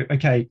just go,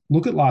 okay,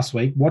 look at last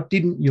week. What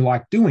didn't you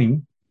like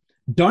doing?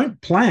 Don't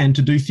plan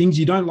to do things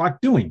you don't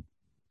like doing.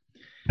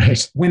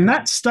 Nice. When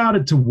that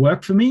started to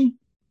work for me,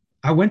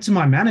 I went to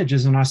my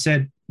managers and I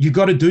said, you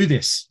got to do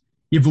this.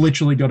 You've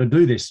literally got to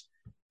do this,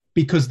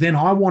 because then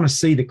I want to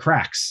see the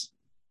cracks.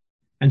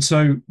 And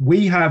so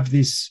we have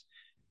this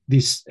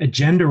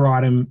agenda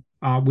item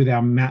with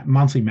our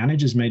monthly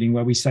managers meeting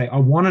where we say, I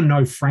want to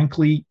know,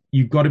 frankly,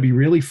 you've got to be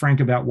really frank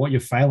about what you're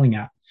failing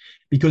at,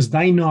 because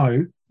they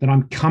know that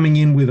I'm coming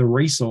in with a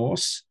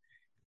resource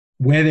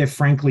where they're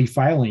frankly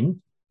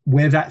failing,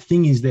 where that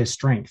thing is their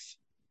strength.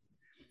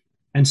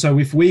 And so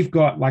if we've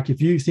got, like, if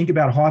you think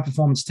about a high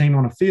performance team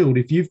on a field,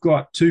 if you've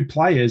got two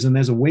players and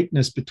there's a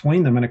weakness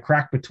between them and a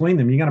crack between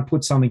them, you're going to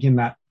put something in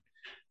that,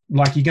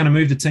 like you're going to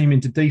move the team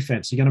into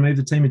defense. You're going to move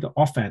the team into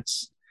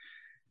offense.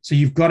 So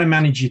you've got to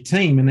manage your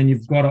team. And then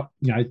you've got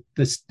to,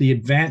 the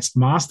advanced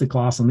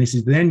masterclass on this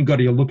is then you've got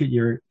to look at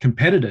your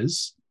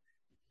competitors.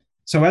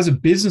 So as a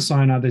business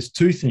owner, there's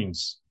two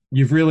things.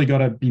 You've really got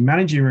to be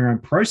managing your own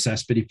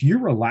process. But if you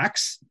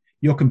relax,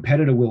 your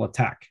competitor will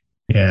attack.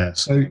 Yeah.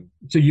 So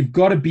you've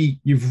got to be,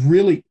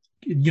 we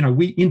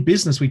in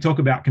business, we talk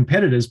about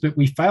competitors, but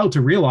we fail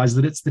to realize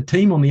that it's the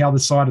team on the other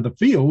side of the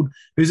field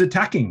who's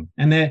attacking.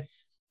 And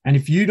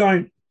if you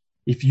don't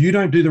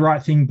do the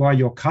right thing by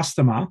your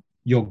customer,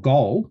 your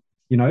goal,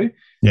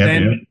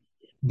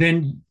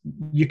 then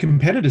your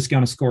competitor's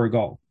going to score a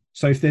goal.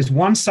 So if there's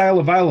one sale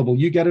available,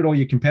 you get it or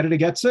your competitor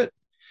gets it,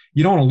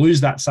 you don't want to lose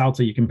that sale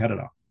to your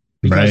competitor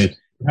because it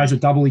has a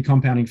doubly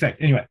compounding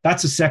effect. Anyway,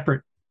 that's a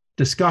separate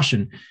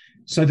discussion.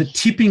 So the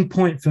tipping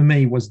point for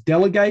me was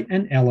delegate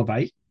and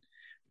elevate.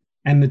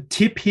 And the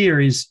tip here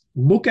is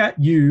look at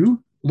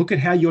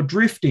how you're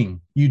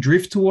drifting. You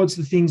drift towards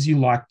the things you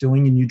like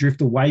doing and you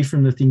drift away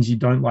from the things you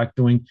don't like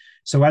doing.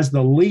 So as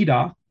the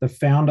leader, the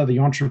founder, the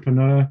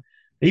entrepreneur,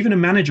 even a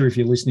manager, if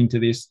you're listening to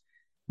this,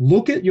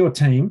 look at your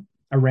team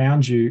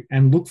around you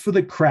and look for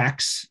the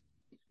cracks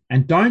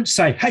and don't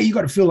say, hey, you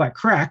got to fill that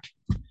crack.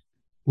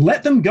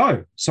 Let them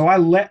go. So I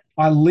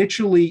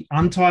literally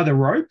untie the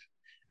rope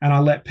and I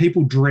let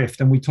people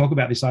drift. And we talk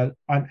about this. I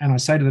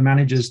say to the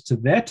managers, to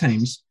their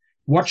teams,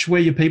 watch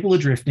where your people are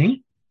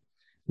drifting.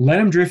 Let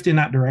them drift in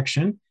that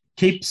direction.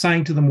 Keep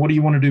saying to them, what do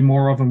you want to do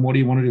more of and what do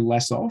you want to do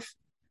less of?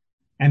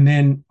 And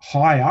then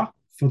hire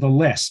for the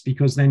less,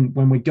 because then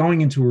when we're going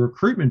into a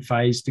recruitment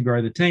phase to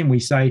grow the team, we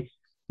say,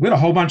 we've got a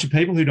whole bunch of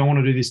people who don't want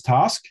to do this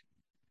task.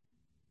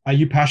 Are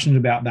you passionate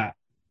about that?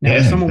 Now,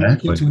 if someone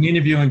walks into an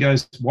interview and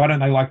goes, why don't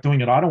they like doing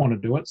it? I don't want to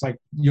do it. It's like,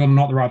 you're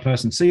not the right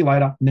person. See you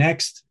later.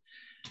 Next.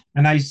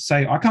 And they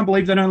say, I can't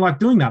believe they don't like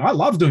doing that. I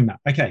love doing that.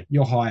 Okay,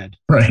 you're hired.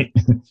 Right.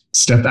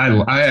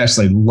 I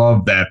actually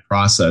love that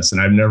process. And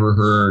I've never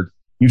heard,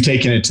 you've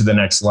taken it to the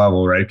next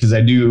level, right? Because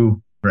I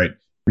do, right,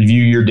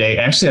 review your day.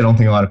 Actually, I don't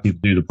think a lot of people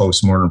do the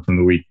postmortem from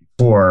the week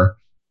before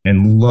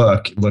and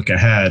look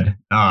ahead.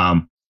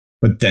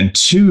 But then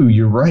two,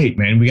 you're right,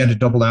 man. We got to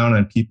double down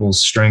on people's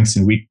strengths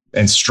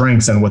and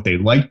strengths on what they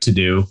like to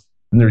do.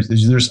 And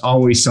there's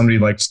always somebody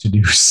who likes to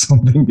do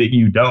something that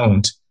you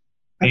don't.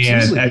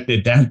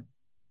 Absolutely.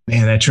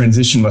 And that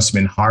transition must have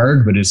been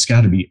hard, but it's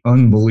got to be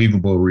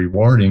unbelievable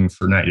rewarding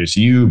for not just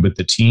you, but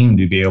the team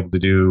to be able to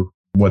do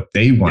what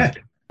they want,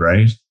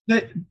 right?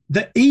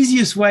 The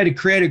easiest way to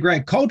create a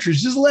great culture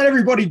is just let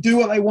everybody do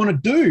what they want to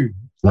do.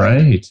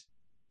 Right.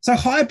 So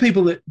hire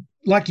people that,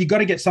 like, you got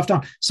to get stuff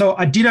done. So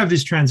I did have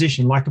this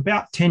transition, like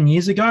about 10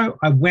 years ago.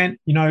 I went,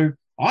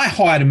 I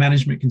hired a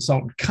management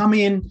consultant, come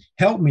in,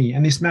 help me.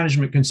 And this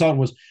management consultant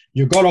was,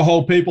 you've got to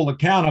hold people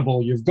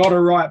accountable. You've got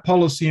to write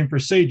policy and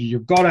procedure.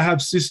 You've got to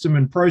have system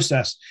and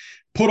process.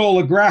 Put all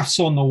the graphs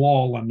on the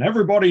wall, and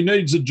everybody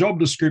needs a job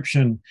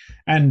description.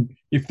 And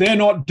if they're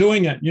not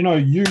doing it,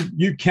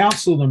 you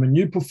counsel them and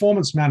you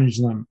performance manage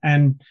them.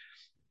 And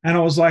I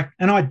was like,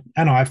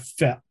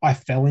 I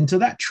fell into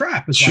that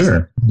trap. It's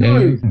sure.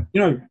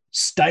 Like,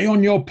 stay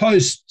on your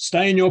post,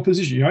 stay in your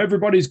position.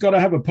 Everybody's got to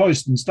have a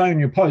post and stay on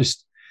your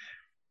post.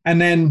 And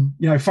then,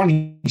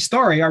 funny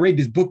story, I read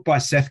this book by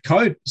Seth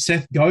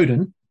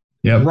Godin,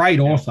 great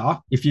author.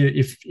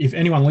 If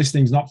anyone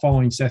listening is not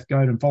following Seth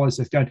Godin, follow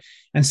Seth Godin.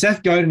 And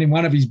Seth Godin, in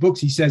one of his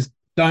books, he says,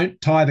 don't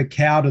tie the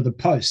cow to the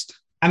post.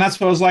 And that's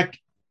what I was like,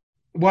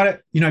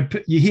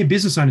 you hear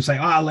business owners say,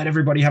 let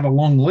everybody have a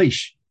long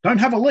leash. Don't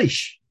have a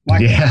leash.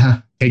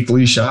 Take the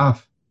leash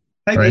off.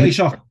 Take the leash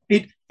off.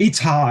 It's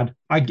hard.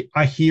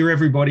 I hear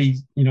everybody,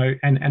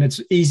 and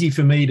it's easy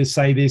for me to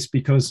say this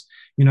because,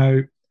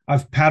 I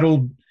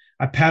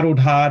paddled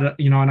hard,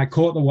 and I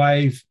caught the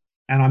wave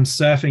and I'm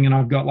surfing and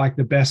I've got like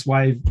the best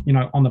wave,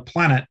 on the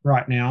planet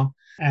right now.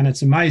 And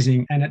it's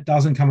amazing. And it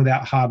doesn't come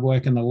without hard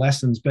work and the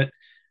lessons. But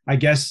I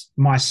guess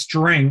my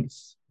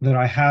strength that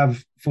I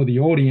have for the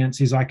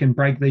audience is I can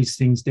break these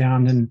things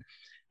down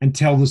and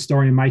tell the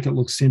story and make it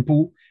look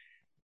simple.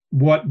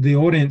 What the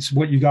audience,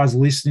 what you guys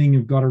listening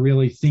have got to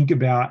really think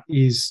about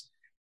is,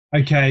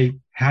 okay,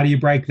 how do you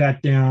break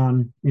that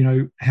down?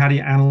 How do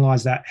you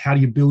analyze that? How do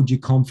you build your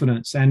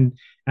confidence? And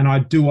I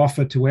do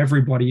offer to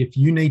everybody, if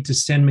you need to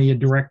send me a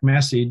direct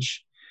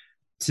message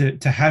to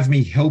have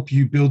me help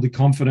you build the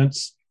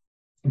confidence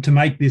to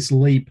make this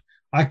leap,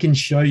 I can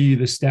show you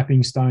the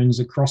stepping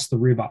stones across the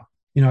river.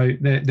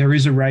 There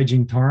is a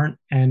raging torrent,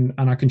 and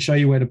I can show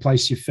you where to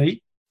place your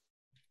feet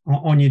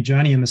on your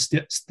journey and the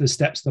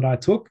steps that I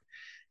took.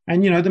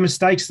 And, the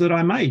mistakes that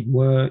I made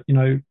were,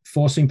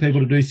 forcing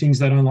people to do things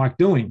they don't like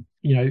doing,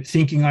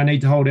 thinking I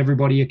need to hold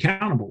everybody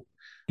accountable.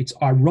 It's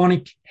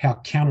ironic how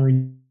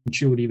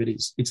counterintuitive it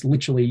is. It's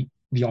literally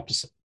the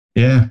opposite.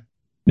 Yeah.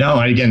 No,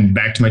 again,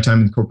 back to my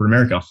time in corporate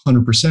America,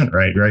 100%,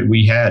 right?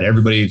 We had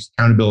everybody's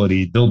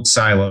accountability, build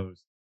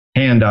silos,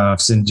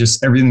 handoffs, and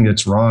just everything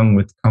that's wrong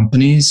with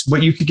companies.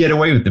 What you could get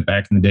away with it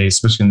back in the day,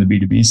 especially on the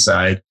B2B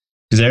side,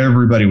 because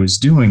everybody was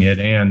doing it.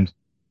 And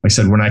like I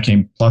said, when I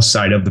came plus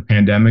side of the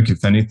pandemic,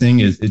 if anything,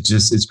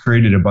 it's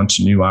created a bunch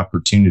of new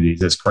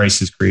opportunities. As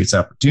crisis creates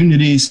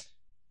opportunities.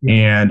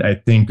 And I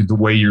think the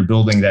way you're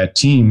building that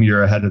team,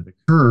 you're ahead of the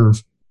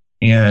curve.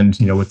 And,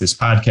 with this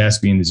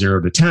podcast being the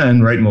 0 to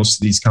 10, right? Most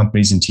of these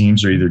companies and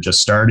teams are either just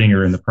starting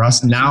or in the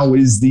process. Now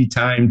is the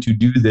time to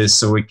do this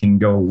so it can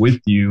go with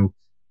you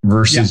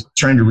versus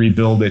trying to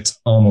rebuild. It's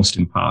almost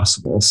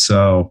impossible.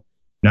 So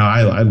no,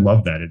 I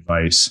love that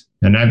advice.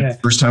 And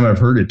first time I've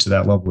heard it to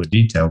that level of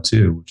detail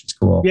too, which is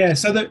cool. Yeah.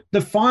 So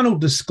the final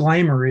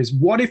disclaimer is,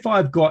 what if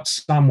I've got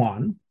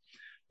someone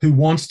who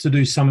wants to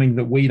do something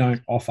that we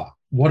don't offer?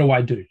 What do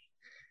I do?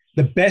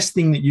 The best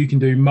thing that you can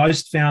do,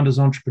 most founders,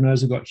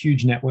 entrepreneurs have got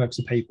huge networks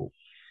of people.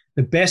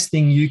 The best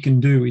thing you can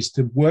do is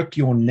to work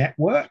your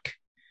network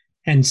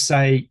and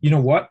say, you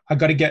know what, I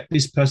got to get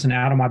this person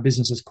out of my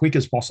business as quick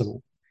as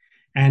possible.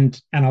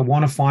 And I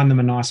want to find them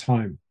a nice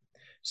home.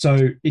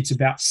 So it's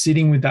about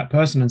sitting with that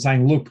person and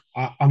saying, look,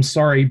 I'm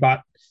sorry,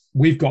 but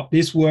we've got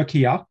this work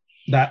here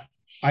that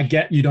I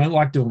get you don't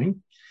like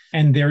doing.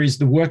 And there is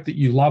the work that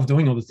you love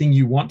doing or the thing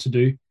you want to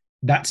do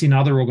that's in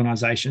other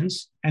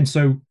organizations. And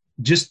so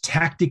just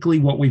tactically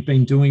what we've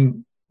been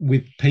doing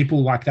with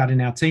people like that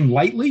in our team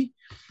lately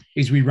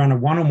is we run a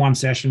one-on-one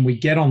session. We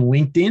get on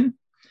LinkedIn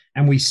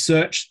and we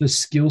search the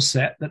skill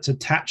set that's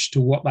attached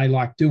to what they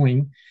like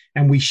doing.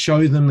 And we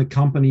show them the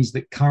companies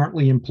that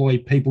currently employ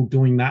people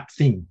doing that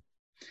thing.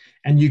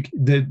 And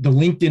the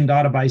LinkedIn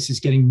database is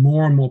getting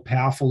more and more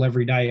powerful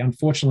every day.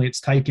 Unfortunately, it's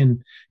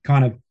taken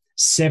kind of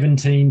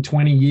 17,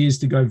 20 years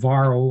to go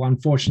viral.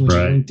 Unfortunately,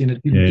 LinkedIn,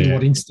 it didn't do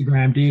what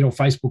Instagram did or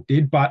Facebook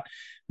did. But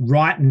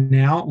right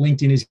now,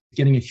 LinkedIn is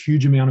getting a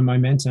huge amount of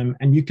momentum,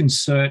 and you can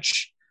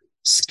search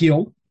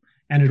skill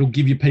and it'll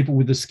give you people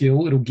with the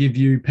skill. It'll give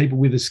you people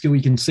with the skill.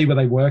 You can see where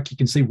they work. You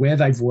can see where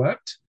they've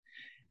worked,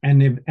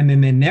 and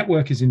then their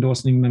network is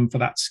endorsing them for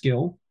that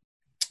skill.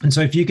 And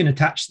so if you can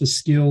attach the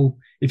skill,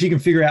 if you can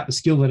figure out the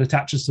skill that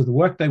attaches to the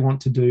work they want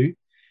to do.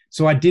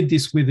 So I did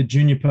this with a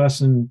junior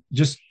person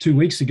just 2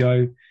 weeks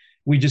ago.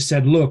 We just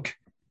said, look,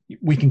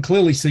 we can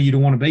clearly see you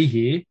don't want to be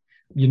here.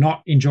 You're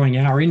not enjoying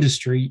our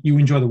industry. You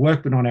enjoy the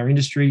work, but not our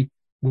industry.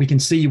 We can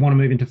see you want to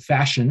move into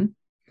fashion.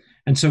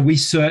 And so we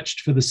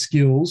searched for the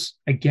skills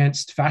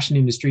against fashion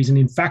industries. And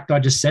in fact, I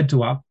just said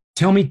to her,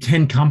 tell me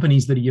 10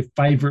 companies that are your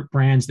favorite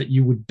brands that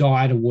you would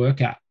die to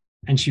work at.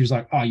 And she was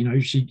like, oh,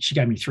 she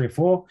gave me 3 or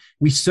 4.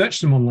 We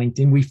searched them on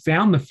LinkedIn. We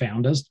found the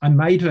founders. I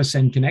made her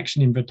send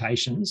connection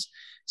invitations.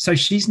 So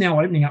she's now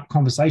opening up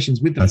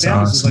conversations with the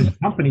founders of those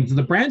companies,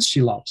 the brands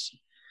she loves.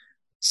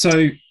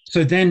 So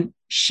then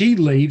she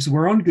leaves.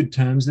 We're on good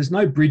terms. There's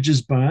no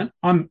bridges burnt.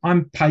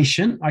 I'm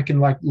patient. I can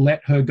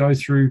let her go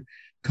through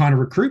kind of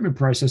recruitment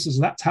processes.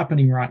 That's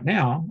happening right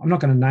now. I'm not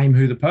going to name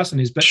who the person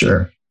is, but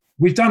sure.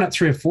 We've done it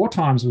 3 or 4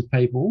 times with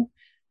people.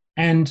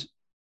 And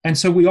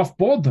so we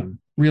offboard them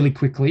really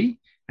quickly.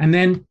 And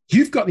then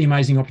you've got the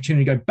amazing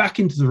opportunity to go back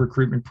into the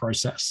recruitment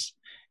process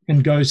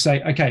and go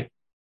say, okay,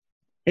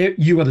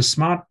 you are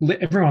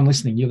everyone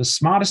listening, you're the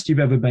smartest you've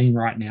ever been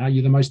right now.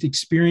 You're the most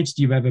experienced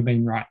you've ever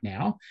been right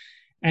now.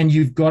 And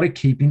you've got to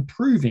keep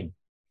improving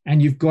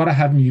and you've got to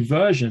have new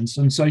versions.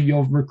 And so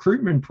your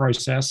recruitment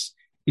process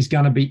is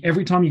going to be,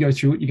 every time you go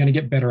through it, you're going to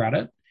get better at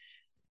it.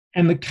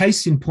 And the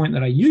case in point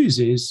that I use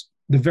is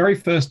the very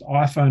first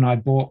iPhone I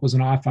bought was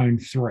an iPhone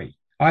 3.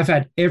 I've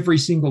had every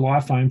single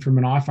iPhone from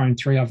an iPhone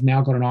 3. I've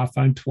now got an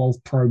iPhone 12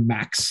 Pro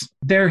Max.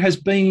 There has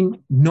been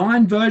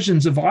 9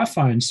 versions of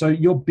iPhone. So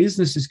your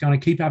business is going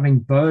to keep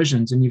having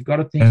versions and you've got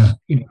to think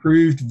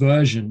improved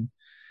version.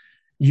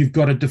 You've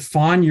got to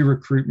define your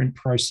recruitment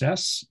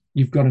process.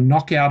 You've got to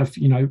knock out,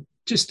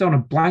 just on a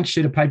blank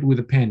sheet of paper with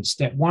a pen,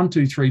 step 1,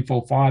 2, 3,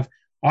 4, 5.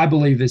 I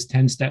believe there's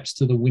 10 steps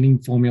to the winning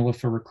formula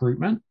for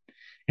recruitment.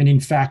 And in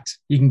fact,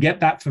 you can get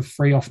that for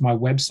free off my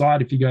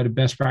website. If you go to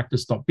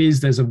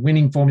bestpractice.biz, there's a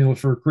winning formula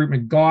for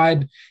recruitment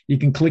guide. You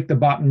can click the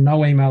button,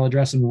 no email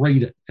address, and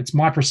read it. It's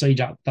my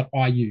procedure that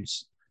I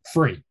use,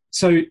 free.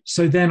 So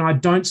then I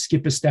don't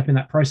skip a step in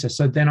that process.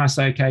 So then I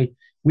say, okay,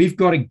 we've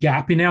got a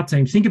gap in our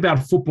team. Think about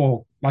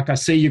football. Like I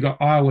see you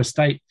got Iowa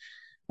State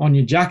on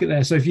your jacket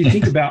there. So if you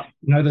think about,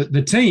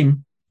 the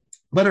team,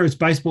 whether it's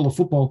baseball or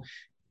football,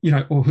 or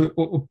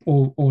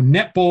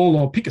netball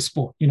or pick a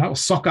sport, or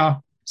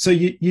soccer. So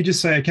you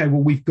just say, okay,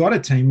 well, we've got a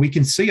team. We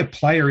can see a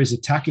player is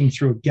attacking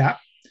through a gap.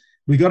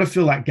 We got to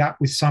fill that gap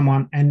with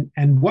someone.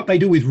 And what they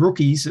do with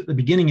rookies at the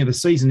beginning of the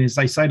season is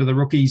they say to the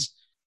rookies,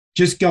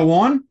 just go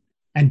on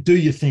and do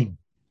your thing.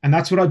 And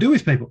that's what I do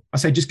with people. I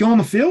say, just go on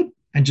the field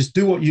and just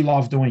do what you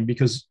love doing,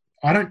 because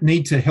I don't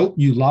need to help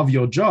you love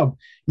your job.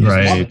 You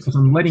just love it because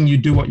I'm letting you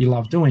do what you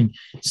love doing.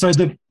 So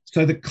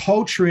the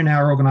culture in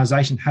our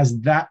organization has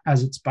that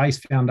as its base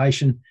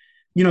foundation.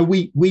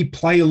 We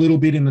play a little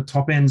bit in the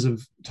top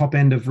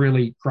end of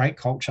really great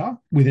culture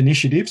with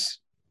initiatives.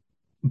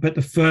 But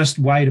the first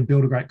way to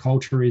build a great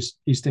culture is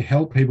to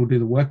help people do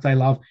the work they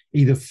love,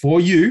 either for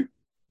you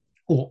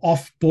or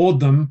offboard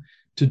them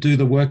to do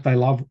the work they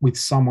love with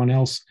someone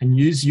else, and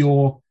use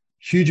your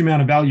huge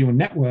amount of value and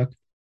network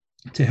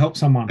to help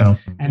someone. Oh.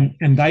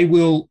 And they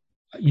will,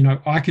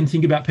 I can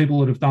think about people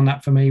that have done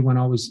that for me when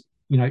I was,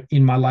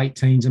 in my late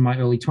teens and my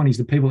early 20s.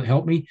 The people that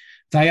helped me,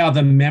 they are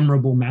the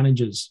memorable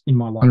managers in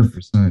my life.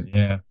 100%.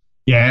 Yeah.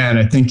 Yeah. And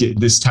I think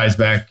this ties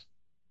back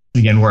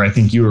again, where I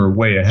think you were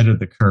way ahead of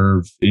the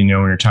curve, when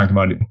you're talking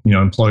about,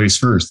 employees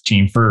first,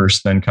 team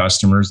first, then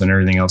customers, then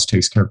everything else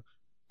takes care of.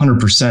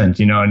 100%,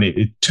 and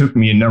it took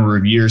me a number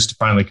of years to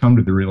finally come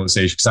to the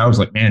realization, because I was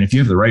like, man, if you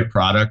have the right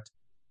product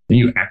and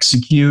you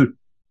execute,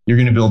 you're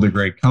going to build a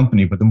great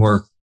company. But the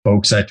more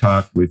folks I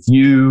talk with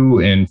you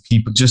and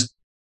people, just,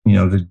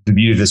 the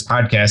beauty of this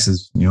podcast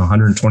is,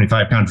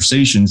 125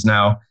 conversations.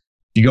 Now,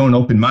 if you go an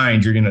open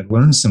mind, you're going to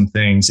learn some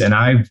things. And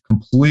I've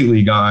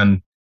completely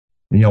gone,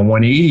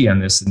 180 on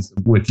this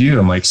with you.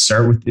 I'm like,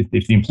 start with,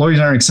 if the employees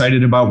aren't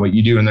excited about what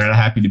you do and they're not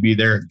happy to be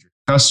there, your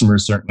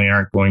customers certainly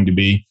aren't going to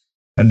be.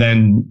 And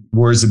then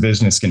where's the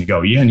business going to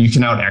go? Yeah, and you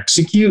can out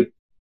execute,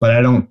 but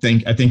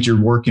I think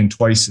you're working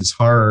twice as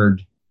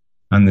hard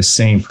on the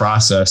same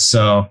process.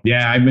 So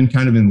yeah, I've been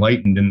kind of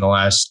enlightened in the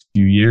last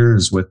few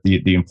years with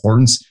the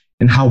importance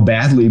and how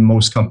badly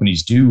most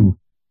companies do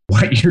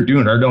what you're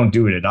doing or don't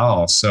do it at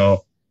all.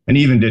 So, and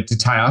even to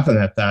tie off of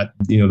that,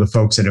 the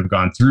folks that have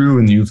gone through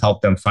and you've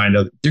helped them find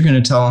out, they're going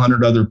to tell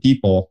 100 other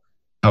people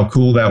how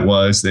cool that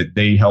was, that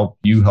they help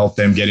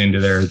them get into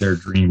their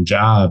dream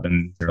job.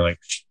 And they're like,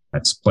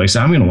 that's a place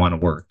I'm going to want to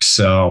work.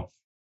 So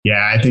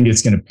yeah, I think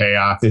it's going to pay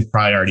off. It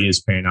probably already is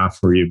paying off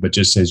for you, but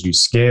just as you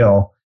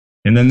scale.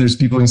 And then there's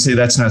people who can say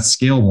that's not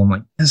scalable. I'm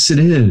like, yes, it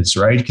is,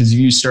 right? Because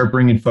you start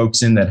bringing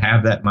folks in that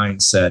have that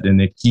mindset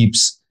and it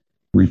keeps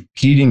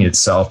repeating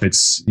itself.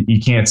 You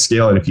can't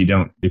scale it if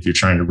you're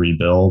trying to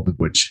rebuild,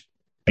 which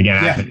again,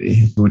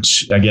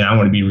 I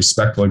want to be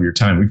respectful of your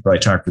time. We probably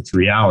talked for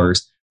 3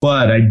 hours,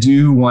 but I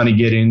do want to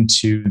get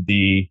into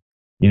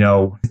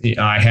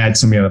I had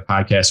somebody on the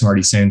podcast,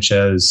 Marty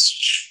Sanchez,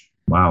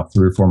 3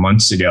 or 4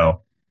 months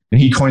ago,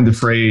 and he coined the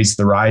phrase,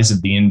 the rise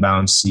of the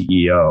inbound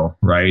CEO,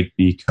 right?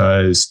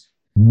 Because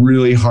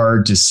really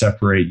hard to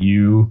separate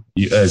you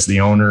as the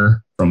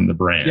owner from the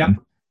brand,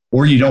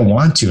 or you don't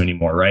want to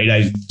anymore,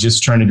 right?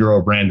 Just trying to grow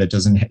a brand that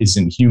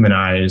isn't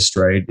humanized,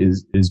 right?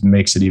 Is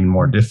makes it even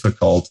more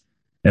difficult.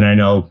 And I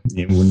know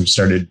when we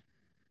started,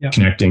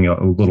 connecting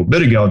a little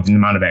bit ago, the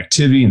amount of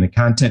activity and the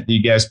content that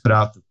you guys put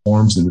out, the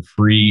forms and the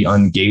free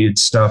ungated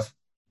stuff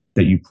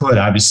that you put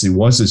obviously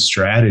was a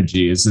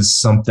strategy. Is this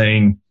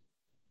something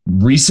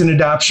recent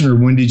adoption, or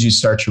when did you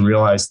start to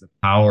realize the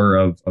power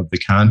of the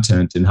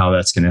content and how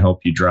that's going to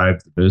help you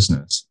drive the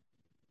business?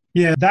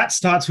 Yeah, that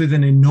starts with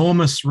an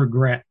enormous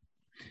regret.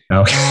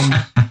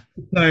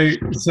 Okay.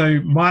 So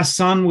my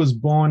son was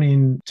born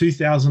in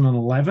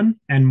 2011,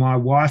 and my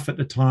wife at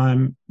the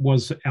time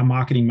was our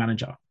marketing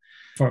manager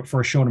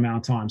for a short amount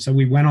of time. So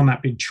we went on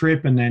that big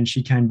trip, and then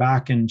she came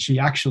back, and she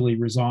actually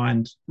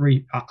resigned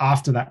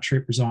after that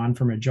trip, resigned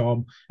from her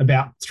job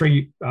about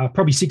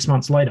probably 6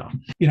 months later.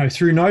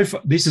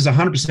 This is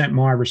 100%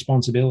 my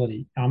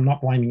responsibility. I'm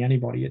not blaming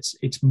anybody.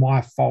 It's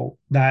my fault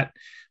that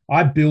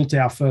I built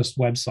our first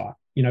website.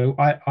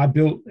 I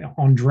built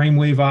on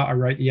Dreamweaver. I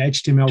wrote the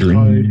HTML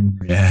code.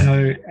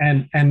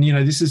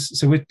 Yeah. This is,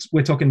 so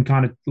we're talking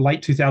kind of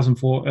late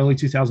 2004, early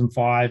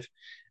 2005.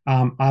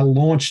 I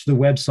launched the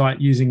website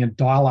using a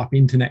dial-up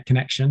internet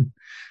connection.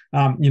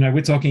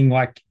 We're talking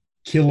like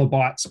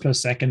kilobytes per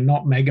second,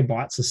 not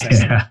megabytes a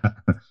second.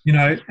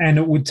 Yeah. And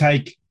it would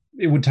take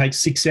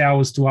 6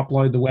 hours to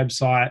upload the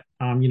website.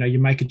 You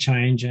make a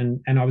change,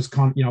 and I was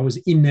I was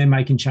in there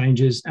making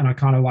changes, and I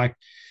kind of like,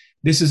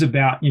 this is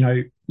about,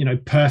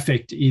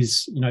 perfect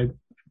is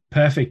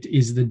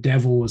the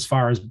devil as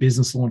far as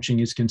business launching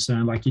is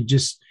concerned. Like, you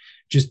just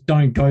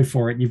don't go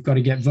for it. You've got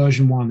to get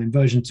version 1 and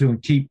version 2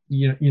 and keep,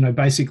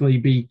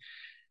 basically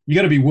you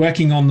got to be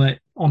working on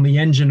the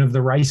engine of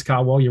the race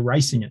car while you're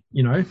racing it,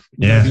 You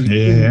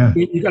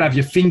got to have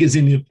your fingers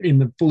in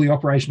the fully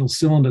operational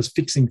cylinders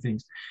fixing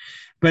things.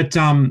 But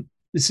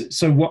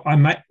so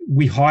what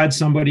we hired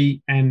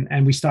somebody,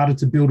 and we started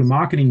to build a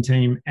marketing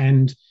team,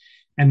 and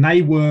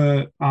they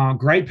were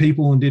great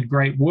people and did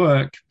great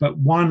work. But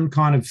one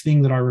kind of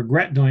thing that I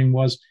regret doing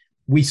was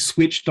we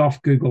switched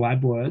off Google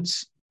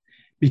AdWords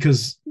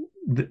because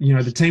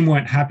the team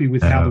weren't happy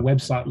with how the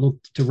website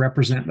looked to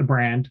represent the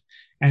brand.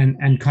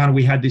 And kind of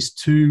we had this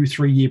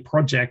 2-3 year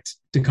project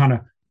to kind of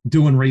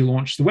do and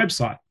relaunch the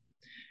website.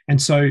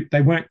 And so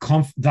they weren't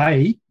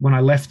when I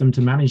left them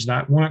to manage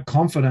that, weren't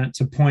confident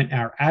to point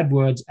our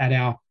AdWords at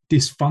our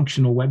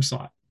dysfunctional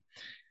website.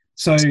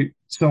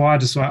 So I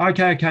just went,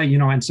 okay,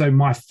 and so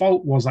my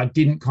fault was I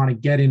didn't kind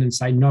of get in and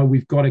say, no,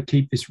 we've got to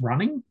keep this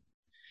running.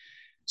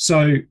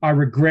 So I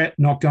regret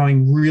not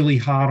going really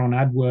hard on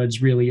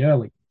AdWords really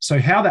early. So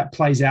how that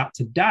plays out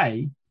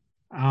today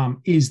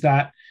is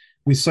that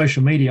with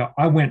social media,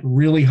 I went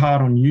really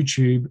hard on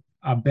YouTube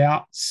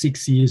about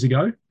 6 years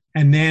ago.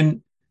 And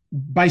then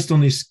based on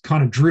this,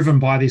 kind of driven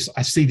by this,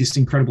 I see this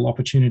incredible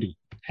opportunity.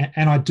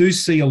 And I do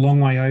see a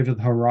long way over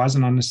the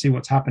horizon. I'm going to see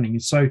what's happening.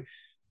 So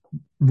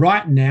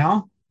right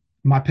now,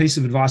 my piece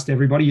of advice to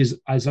everybody is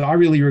I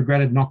really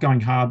regretted not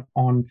going hard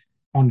on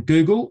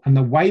Google. And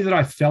the way that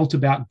I felt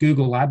about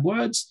Google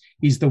AdWords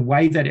is the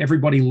way that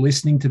everybody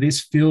listening to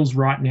this feels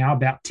right now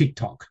about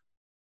TikTok.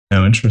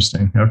 Oh,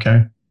 interesting.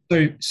 Okay.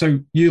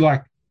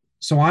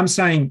 So I'm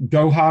saying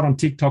go hard on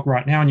TikTok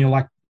right now, and you're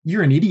like,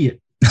 you're an idiot.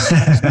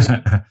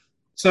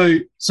 So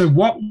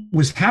what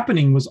was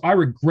happening was I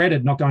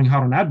regretted not going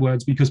hard on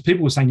AdWords because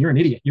people were saying, you're an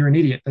idiot. You're an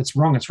idiot. That's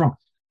wrong. It's wrong.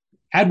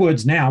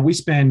 AdWords now, we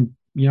spend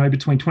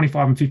between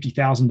 $25,000 and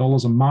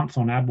 $50,000 a month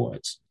on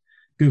AdWords,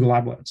 Google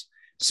AdWords.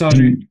 So,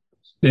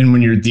 and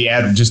when you're the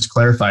ad, just to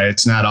clarify,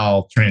 it's not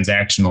all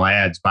transactional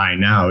ads by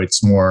now.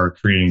 It's more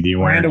creating the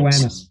awareness. Brand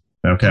awareness.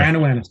 Okay. Brand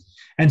awareness.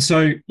 And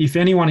so if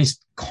anyone is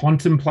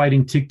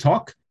contemplating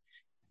TikTok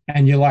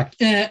and you're like,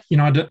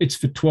 it's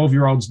for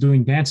 12-year-olds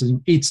doing dances,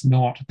 it's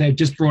not. They've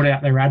just brought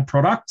out their ad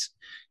product,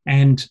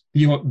 and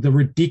the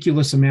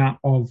ridiculous amount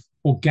of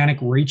organic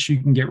reach you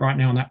can get right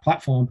now on that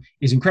platform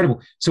is incredible.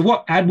 So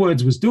what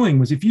AdWords was doing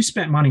was, if you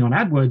spent money on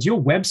AdWords,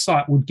 your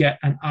website would get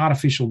an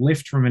artificial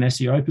lift from an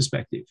SEO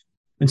perspective.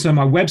 And so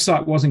my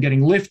website wasn't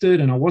getting lifted,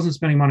 and I wasn't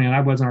spending money on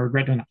AdWords, and I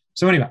regret doing that.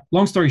 So anyway,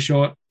 long story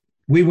short,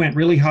 we went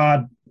really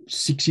hard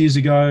 6 years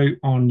ago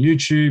on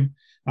YouTube.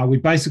 We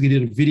basically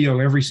did a video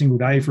every single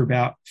day for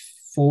about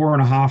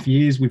 4.5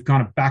 years. We've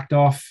kind of backed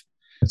off.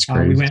 That's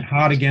crazy. We went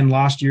hard again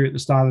last year at the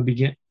start of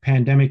the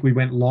pandemic. We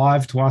went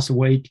live twice a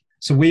week.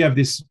 So we have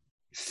this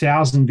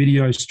 1,000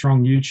 video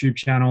strong YouTube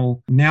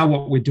channel. Now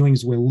what we're doing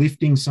is we're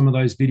lifting some of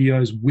those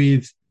videos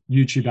with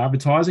YouTube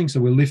advertising. So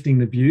we're lifting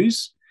the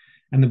views.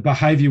 And the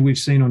behavior we've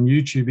seen on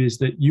YouTube is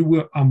that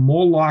you are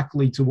more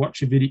likely to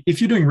watch a video. If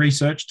you're doing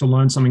research to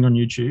learn something on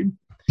YouTube,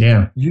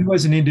 you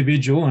as an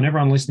individual and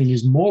everyone listening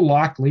is more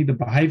likely, the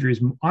behavior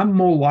is, I'm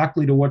more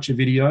likely to watch a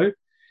video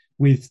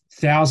with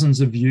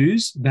thousands of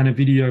views than a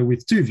video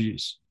with 2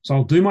 views. So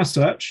I'll do my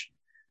search,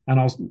 and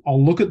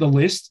I'll look at the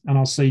list, and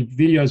I'll see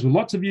videos with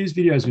lots of views,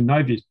 videos with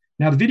no views.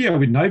 Now, the video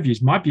with no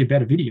views might be a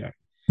better video.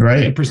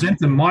 Right. The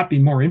presenter might be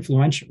more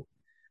influential.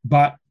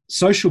 But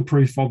social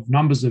proof of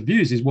numbers of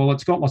views is, well,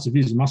 it's got lots of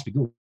views, it must be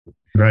good.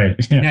 Right.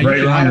 Yeah. Now,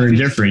 right, wrong, or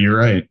indifferent. You're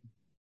right.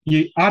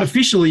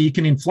 Artificially, you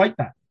can inflate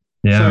that.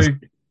 Yeah.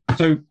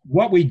 So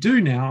what we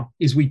do now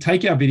is we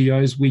take our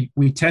videos,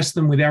 we test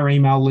them with our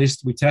email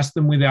list, we test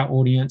them with our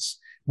audience.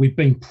 We've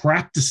been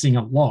practicing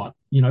a lot.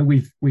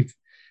 there's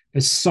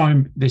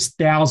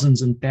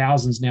thousands and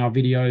thousands now of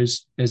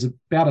videos. There's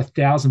about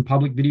 1,000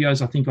 public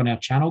videos, I think, on our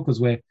channel because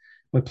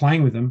we're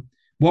playing with them.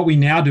 What we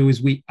now do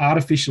is we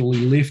artificially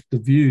lift the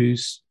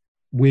views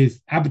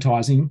with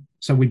advertising.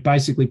 So we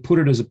basically put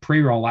it as a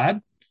pre-roll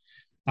ad.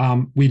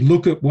 We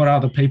look at what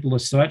other people are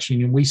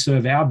searching and we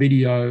serve our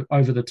video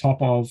over the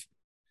top of,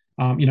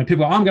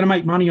 people I'm going to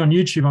make money on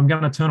YouTube. I'm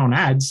going to turn on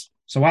ads.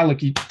 So I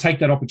take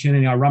that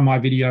opportunity. I run my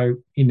video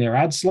in their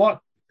ad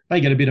slot.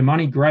 They get a bit of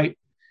money. Great.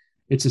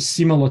 It's a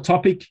similar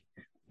topic.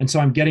 And so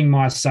I'm getting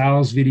my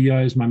sales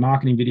videos, my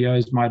marketing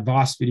videos, my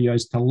advice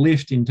videos to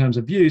lift in terms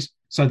of views.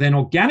 So then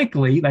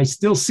organically, they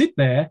still sit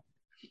there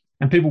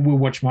and people will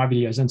watch my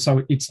videos. And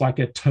so it's like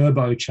a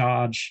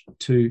turbocharge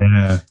to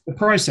the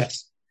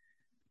process.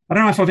 I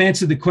don't know if I've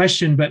answered the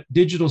question, but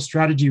digital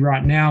strategy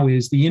right now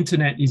is the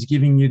internet is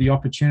giving you the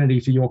opportunity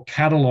for your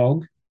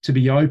catalog to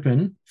be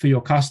open for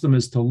your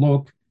customers to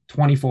look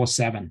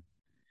 24/7.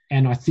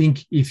 And I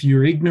think if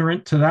you're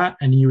ignorant to that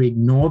and you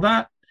ignore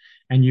that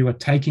and you are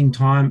taking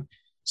time,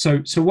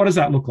 so what does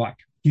that look like?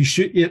 You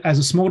should, as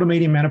a small to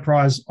medium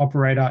enterprise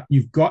operator,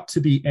 you've got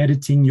to be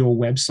editing your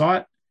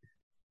website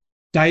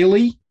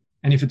daily.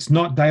 And if it's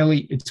not daily,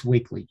 it's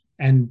weekly.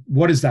 And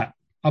what is that?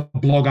 A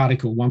blog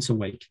article once a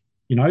week.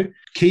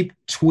 Keep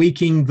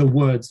tweaking the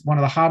words. One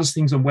of the hardest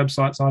things on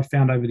websites I've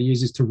found over the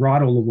years is to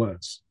write all the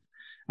words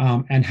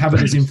and have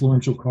it as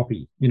influential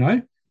copy,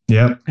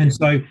 Yeah. And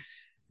so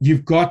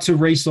you've got to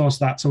resource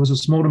that. So as a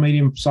small to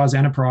medium size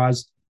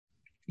enterprise,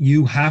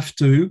 you have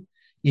to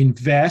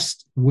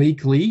invest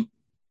weekly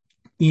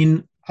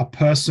in a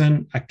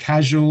person, a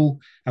casual,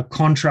 a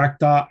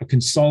contractor, a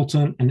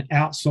consultant, an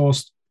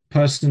outsourced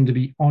person to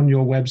be on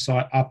your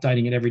website,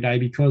 updating it every day,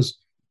 because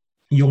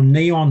your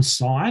neon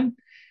sign,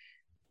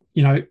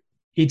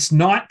 it's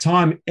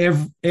nighttime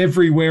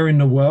everywhere in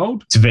the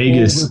world. It's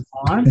Vegas.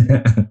 All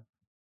the time.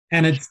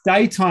 And it's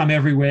daytime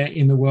everywhere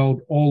in the world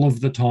all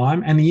of the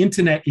time. And the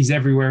internet is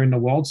everywhere in the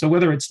world. So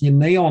whether it's your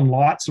neon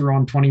lights are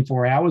on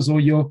 24 hours or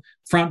your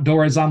front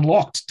door is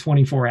unlocked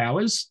 24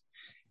 hours,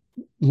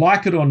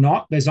 like it or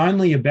not, there's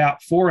only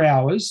about 4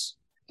 hours,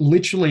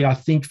 literally, I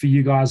think for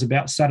you guys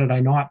about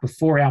Saturday night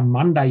before our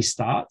Monday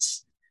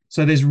starts.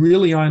 So there's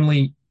really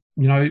only,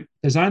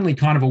 there's only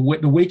kind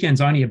of the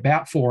weekend's only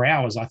about 4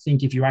 hours, I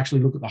think, if you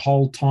actually look at the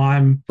whole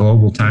time.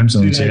 Global time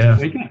zones, yeah.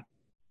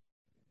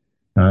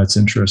 It's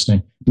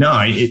interesting. No,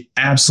 it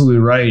absolutely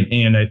right.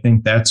 And I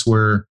think that's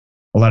where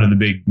a lot of the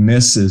big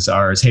misses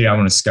are is, hey, I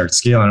want to start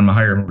scaling. I'm going to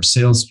hire more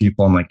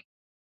salespeople. I'm like,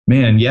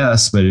 man,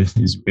 yes. But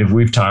if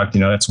we've talked,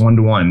 that's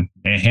 1-to-1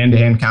 and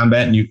hand-to-hand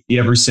combat, and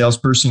every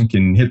salesperson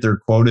can hit their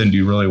quota and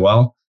do really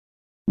well.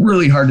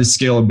 Really hard to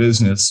scale a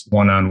business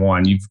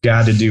one-on-one. You've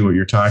got to do what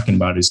you're talking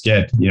about is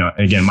get,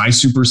 again, my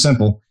super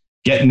simple,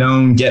 get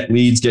known, get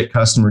leads, get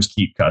customers,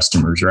 keep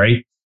customers,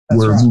 right? That's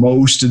where right.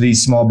 Most of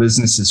these small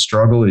businesses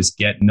struggle is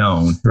get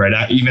known,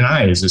 right? Even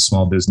I, as a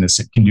small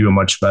business, can do a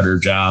much better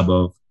job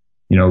of,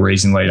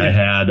 raising light. Yeah. I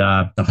had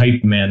the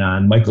hype man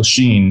on, Michael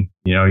Sheen,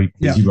 he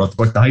wrote the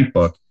book, The Hype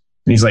Book.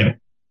 And he's like,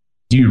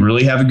 do you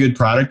really have a good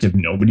product if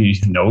nobody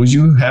knows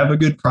you have a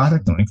good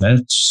product? I'm like,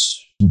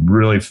 that's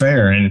really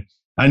fair. And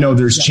I know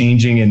there's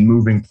changing and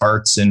moving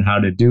parts and how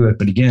to do it.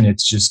 But again,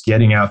 it's just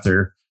getting out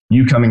there,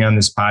 you coming on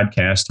this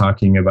podcast,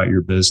 talking about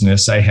your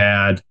business. I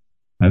had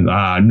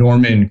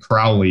Norman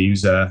Crowley,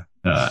 who's an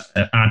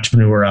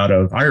entrepreneur out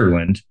of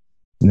Ireland.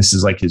 And this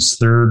is like his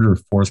third or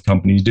fourth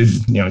company. He did,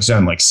 he's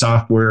done like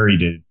software. He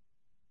did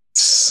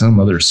some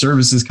other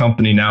services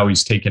company. Now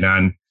he's taken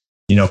on,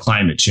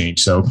 climate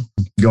change. So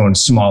going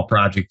small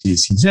project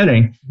he's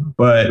hitting.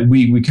 But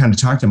we kind of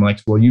talked to him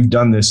like, well, you've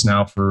done this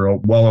now for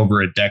well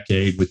over a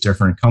decade with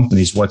different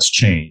companies. What's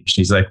changed?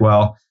 He's like,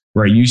 well,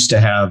 where I used to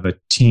have a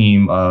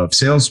team of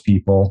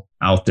salespeople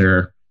out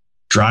there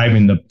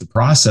driving the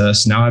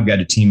process, now I've got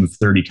a team of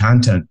 30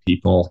 content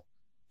people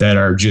that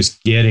are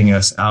just getting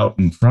us out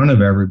in front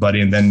of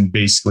everybody. And then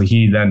basically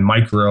he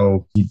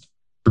micro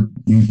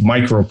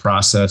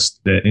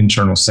processed the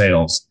internal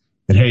sales.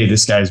 That, hey,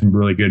 this guy's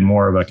really good,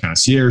 more of a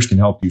concierge, can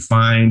help you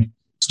find,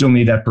 still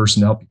need that person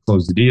to help you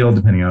close the deal,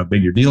 depending on how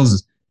big your deal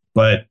is.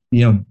 But,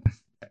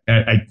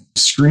 I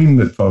scream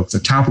at folks, the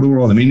top of the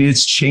world. I mean,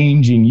 it's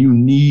changing. You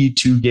need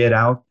to get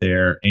out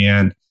there.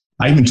 And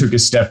I even took a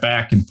step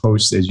back and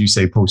as you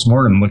say,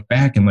 postmortem, look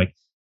back and like,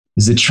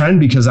 is it trend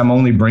because I'm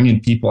only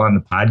bringing people on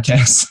the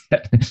podcast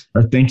that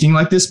are thinking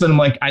like this? But I'm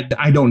like,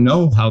 I don't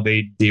know how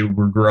they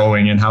were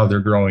growing and how they're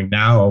growing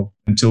now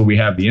until we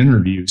have the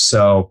interview.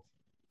 So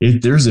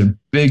there's a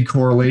big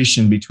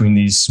correlation between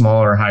these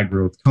smaller high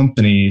growth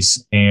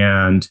companies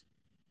and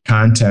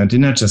content,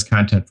 and not just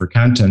content for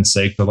content's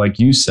sake, but like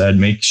you said,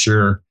 make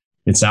sure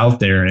it's out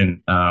there.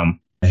 And I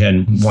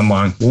had one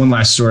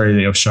last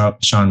story. Sean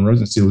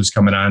Rosensteel was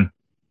coming on.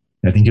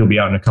 I think he'll be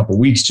out in a couple of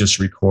weeks, just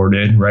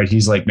recorded, right?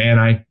 He's like,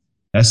 man,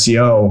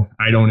 SEO,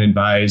 I don't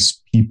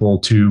advise people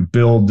to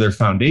build their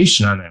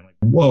foundation on that. I'm like,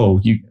 whoa,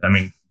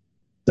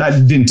 I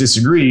didn't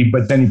disagree,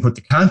 but then he put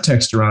the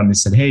context around and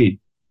said, hey,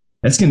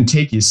 That's going to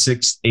take you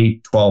 6,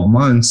 8, 12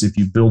 months. If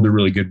you build a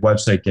really good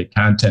website, get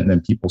content, and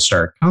then people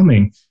start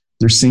coming,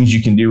 there's things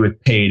you can do with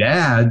paid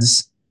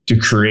ads to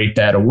create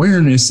that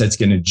awareness that's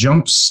going to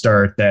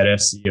jumpstart that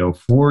SEO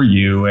for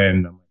you.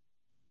 And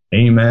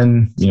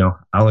amen,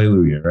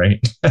 hallelujah, right?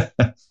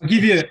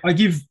 I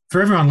give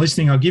for everyone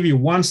listening, I'll give you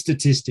one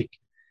statistic.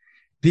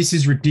 This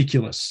is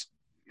ridiculous.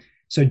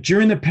 So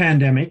during the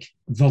pandemic,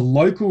 the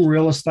local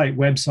real estate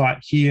website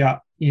here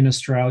in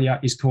Australia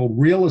is called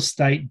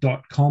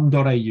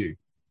realestate.com.au.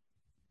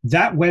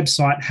 That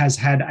website has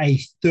had a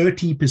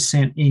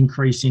 30%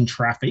 increase in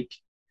traffic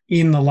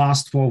in the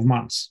last 12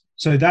 months.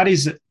 So that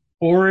is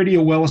already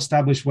a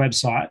well-established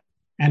website,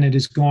 and it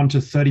has gone to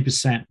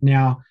 30%.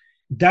 Now,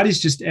 that is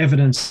just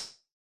evidence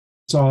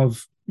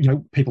of,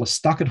 people are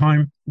stuck at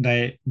home.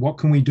 What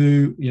can we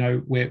do?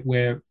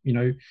 Where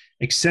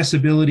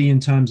accessibility in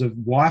terms of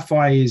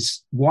Wi-Fi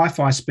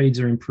speeds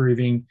are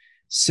improving,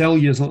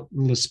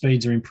 cellular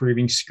speeds are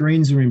improving,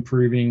 screens are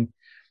improving.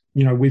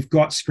 We've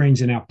got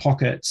screens in our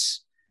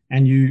pockets,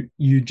 and you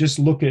just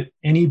look at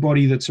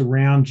anybody that's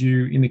around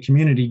you in the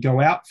community, go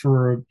out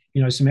for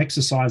some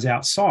exercise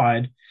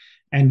outside,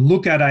 and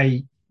look at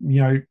a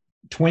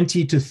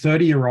 20 to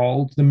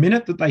 30-year-old. The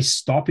minute that they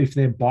stop, if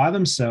they're by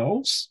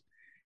themselves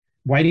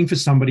waiting for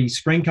somebody,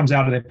 screen comes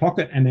out of their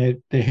pocket and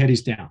their head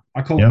is down.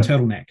 I call it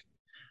turtleneck.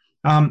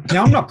 Now,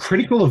 I'm not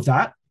critical of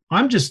that.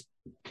 I'm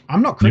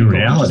not critical.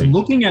 I'm just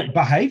looking at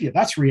behavior.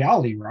 That's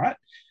reality, right?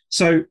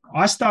 So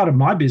I started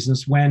my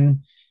business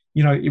when,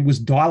 it was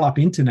dial-up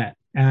internet,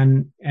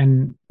 and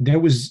there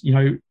was,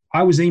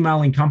 I was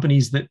emailing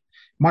companies that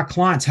my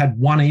clients had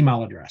one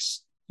email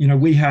address.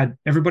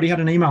 Everybody had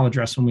an email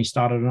address when we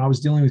started, and I was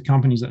dealing with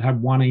companies that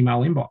had one email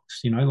inbox,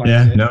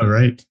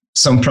 right.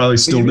 Some probably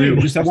still do.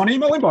 We just have one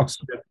email inbox.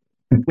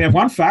 We have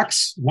one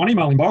fax, one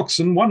email inbox,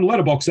 and one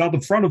letterbox out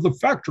the front of the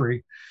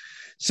factory.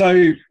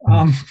 So,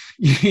 so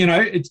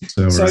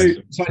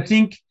I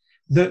think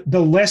the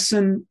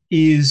lesson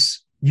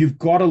is you've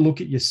got to look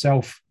at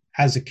yourself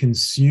as a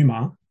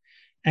consumer.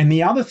 And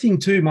the other thing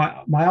too,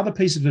 my other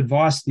piece of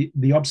advice,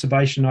 the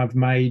observation I've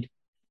made,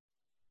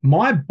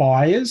 my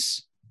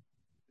buyers,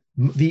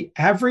 the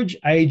average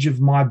age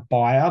of my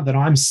buyer that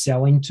I'm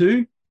selling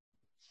to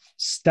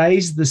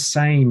stays the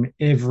same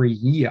every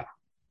year.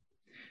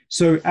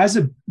 So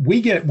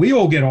we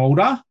all get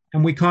older,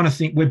 and we kind of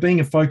think we're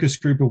being a focus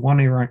group of one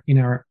in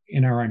our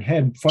own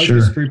head.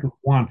 Focus group of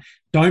one.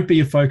 Don't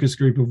be a focus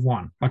group of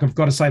one. Like, I've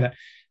got to say that.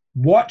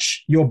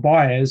 Watch your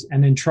buyers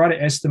and then try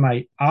to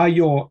estimate,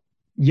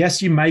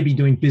 yes, you may be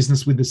doing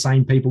business with the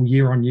same people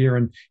year on year,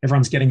 and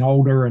everyone's getting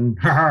older, and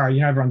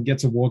everyone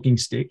gets a walking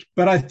stick.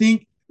 But I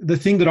think the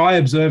thing that I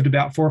observed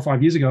about 4 or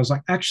 5 years ago was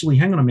like, actually,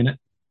 hang on a minute.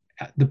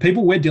 The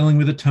people we're dealing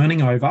with are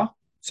turning over.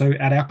 So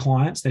at our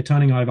clients, they're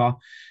turning over,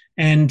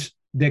 and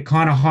they're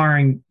kind of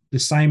hiring the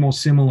same or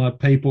similar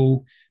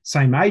people,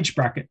 same age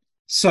bracket.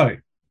 So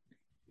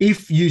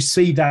if you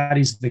see that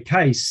is the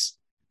case,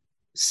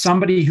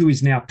 somebody who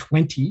is now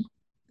 20,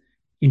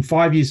 in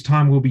 5 years'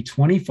 time will be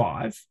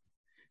 25.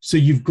 So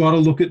you've got to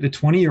look at the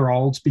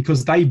 20-year-olds,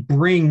 because they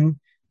bring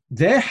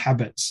their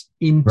habits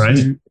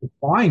into the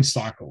buying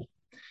cycle.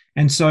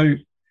 And so,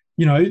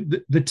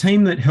 the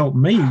team that helped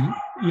me,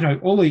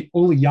 all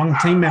the young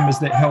team members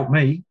that helped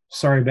me,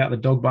 sorry about the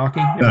dog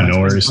barking. No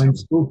worries.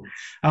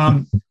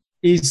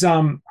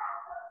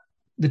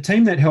 The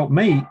team that helped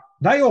me,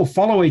 they all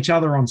follow each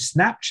other on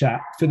Snapchat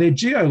for their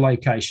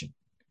geolocation.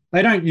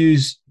 They don't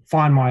use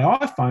Find My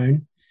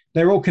iPhone.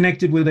 They're all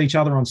connected with each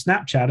other on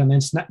Snapchat. And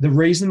then the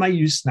reason they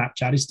use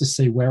Snapchat is to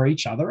see where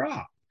each other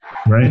are.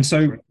 Right. And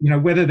so,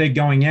 whether they're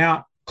going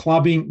out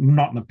clubbing,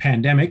 not in the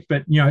pandemic,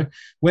 but,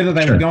 whether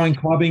they were going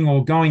clubbing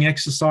or going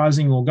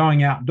exercising or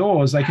going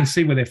outdoors, they can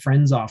see where their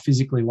friends are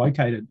physically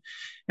located.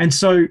 And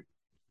so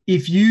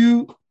if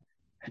you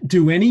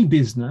do any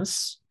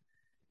business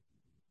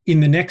in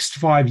the next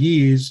 5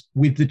 years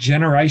with the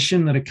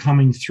generation that are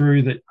coming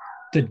through that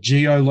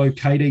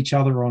geolocate each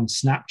other on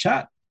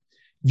Snapchat,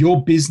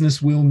 your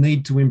business will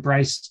need to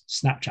embrace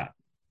Snapchat.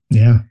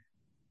 Yeah.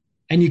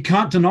 And you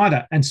can't deny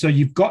that. And so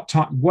you've got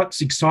time.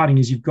 What's exciting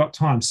is you've got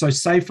time. So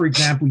say, for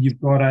example, you've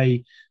got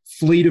a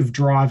fleet of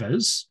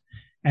drivers,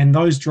 and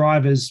those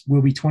drivers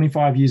will be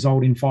 25 years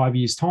old in 5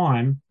 years'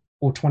 time,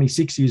 or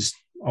 26 years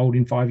old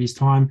in 5 years'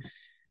 time.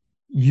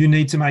 You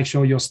need to make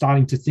sure you're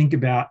starting to think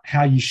about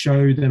how you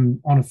show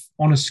them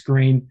on a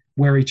screen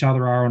where each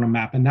other are on a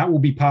map. And that will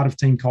be part of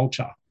team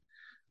culture.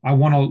 I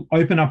want to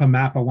open up a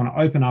map. I want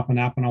to open up an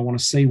app, and I want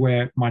to see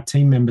where my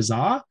team members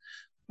are.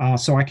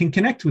 So I can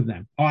connect with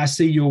them. I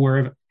see you're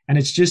wherever. And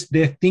it's just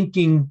they're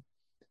thinking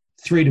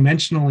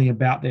three-dimensionally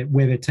about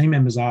where their team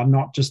members are,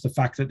 not just the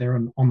fact that they're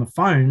on the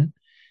phone.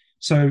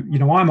 So,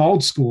 I'm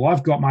old school.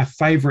 I've got my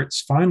favorites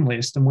phone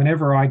list. And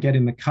whenever I get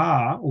in the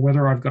car, or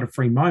whether I've got a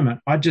free moment,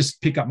 I just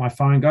pick up my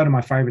phone, go to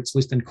my favorites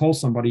list, and call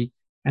somebody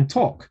and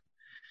talk.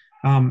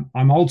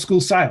 I'm old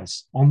school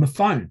sales on the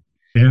phone.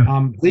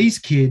 Yeah. These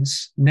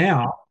kids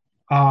now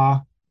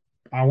are,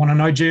 I want to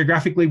know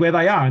geographically where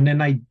they are, and then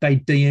they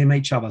DM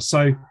each other.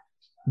 So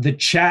the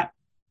chat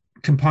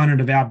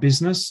component of our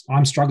business.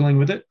 I'm struggling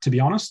with it, to be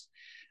honest.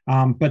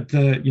 But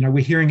we're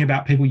hearing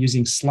about people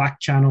using Slack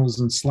channels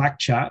and Slack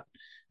chat.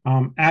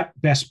 At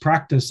best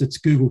practice, it's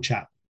Google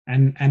Chat,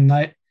 and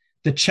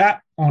the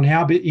chat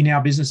in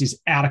our business is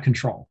out of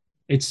control.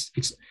 It's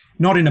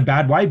not in a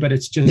bad way, but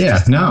it's just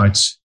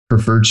it's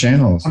preferred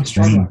channels. I'm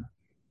struggling.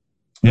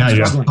 You're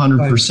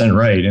 100%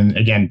 right. And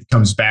again, it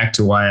comes back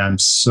to why I'm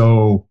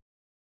so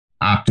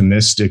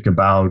optimistic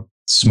about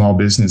small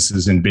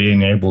businesses and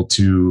being able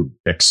to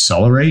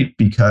accelerate,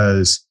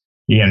 because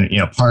again,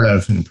 part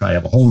of, and probably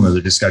have a whole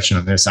nother discussion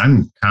on this,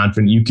 I'm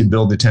confident you could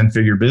build a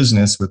 10-figure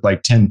business with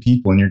like 10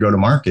 people in your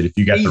go-to-market if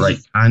you got the right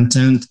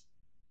content,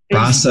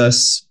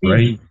 process,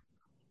 right?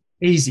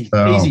 Easy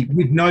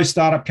with no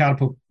startup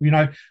capital.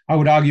 I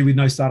would argue with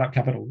no startup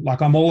capital.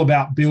 Like, I'm all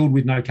about build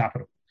with no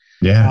capital.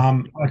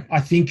 Yeah. I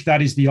think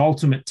that is the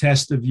ultimate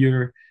test of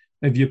your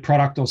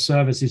product or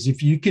service, is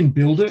if you can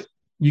build it,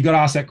 you got to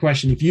ask that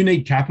question. If you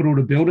need capital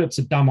to build it, it's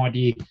a dumb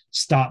idea.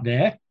 Start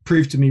there.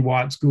 Prove to me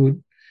why it's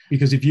good.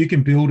 Because if you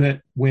can build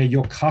it where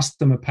your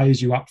customer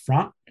pays you up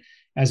front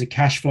as a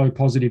cash flow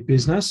positive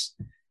business,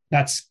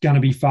 that's going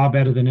to be far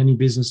better than any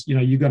business.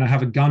 You're going to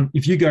have a gun.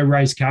 If you go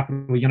raise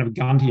capital, you're going to have a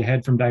gun to your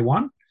head from day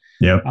one.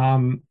 Yep.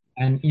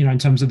 And, in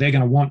terms of, they're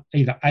going to want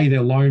either A,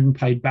 their loan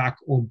paid back,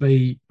 or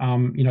B, their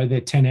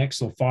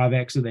 10X or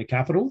 5X of their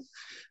capital.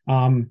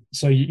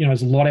 So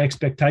there's a lot of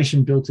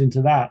expectation built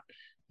into that.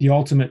 The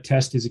ultimate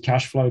test is a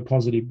cash flow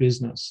positive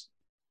business.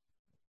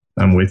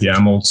 I'm with you.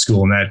 I'm old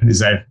school in that. Is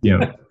that,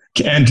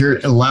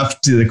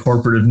 left to the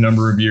corporate a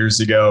number of years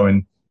ago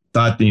and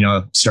thought,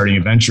 starting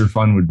a venture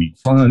fund would be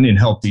fun and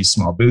help these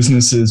small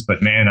businesses.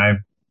 But man,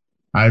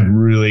 I've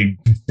really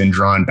been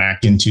drawn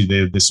back into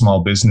the small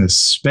business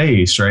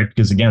space, right?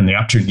 Because again, the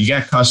opportunity, you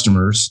got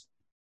customers,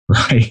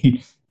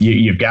 right?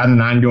 You've got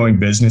an ongoing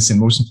business, and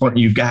most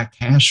importantly, you've got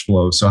cash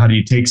flow. So how do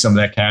you take some of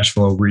that cash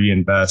flow,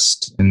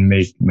 reinvest, and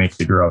make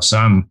the growth? So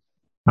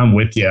I'm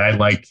with you. I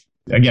like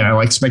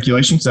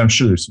speculation, because I'm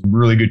sure there's some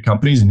really good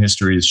companies, and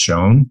history has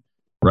shown,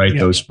 right,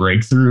 those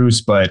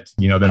breakthroughs. But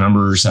the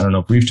numbers, I don't know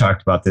if we've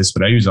talked about this,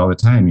 but I use all the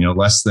time.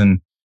 Less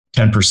than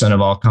 10% of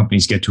all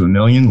companies get to $1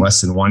 million,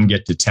 less than 1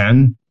 get to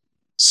 10.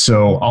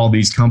 So all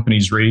these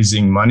companies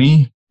raising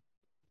money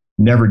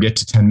never get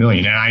to 10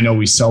 million. And I know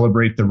we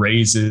celebrate the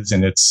raises,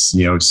 and it's a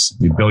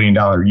 $1 billion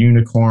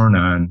unicorn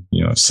on,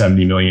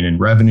 70 million in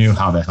revenue.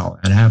 How the hell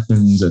that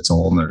happens, it's a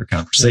whole nother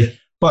conversation.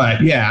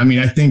 But yeah,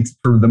 I think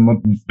for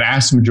the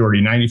vast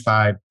majority,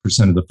 95%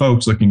 of the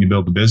folks looking to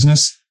build a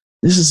business,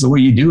 this is the way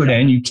you do it,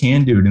 and you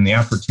can do it, and the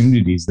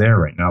opportunity is there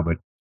right now. But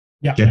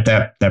get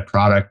that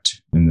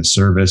product and the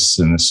service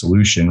and the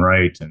solution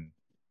right. And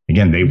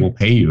again, they will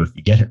pay you if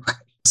you get it right.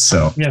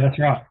 So yeah, that's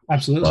right.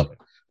 Absolutely. Love it.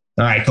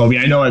 All right, Colby,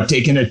 I know I've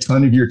taken a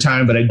ton of your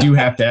time, but I do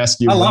have to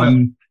ask you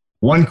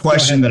one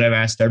question that I've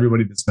asked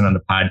everybody that's been on the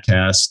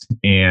podcast.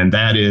 And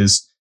that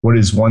is, what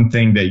is one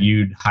thing that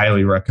you'd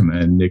highly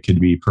recommend? It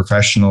could be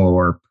professional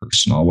or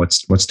personal.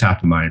 What's top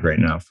of mind right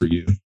now for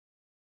you?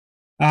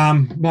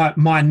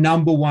 My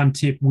number one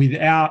tip,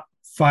 without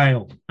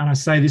fail, and I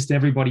say this to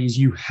everybody, is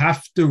you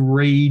have to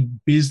read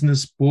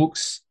business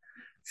books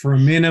for a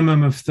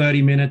minimum of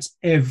 30 minutes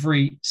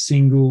every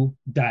single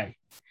day.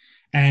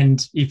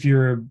 And if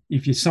you're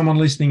someone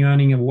listening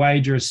earning a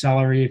wage or a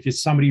salary, if you're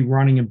somebody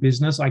running a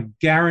business, I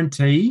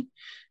guarantee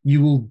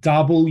you will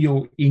double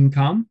your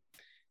income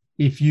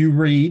if you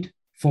read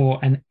for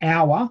an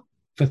hour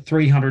for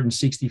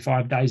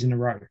 365 days in a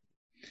row.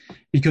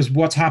 Because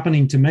what's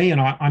happening to me,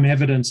 and I'm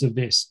evidence of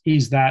this,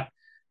 is that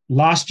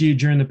last year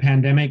during the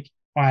pandemic,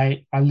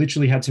 I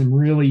literally had some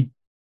really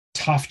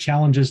tough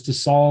challenges to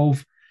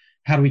solve.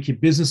 How do we keep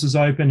businesses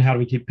open? How do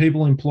we keep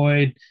people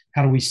employed?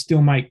 How do we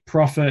still make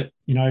profit?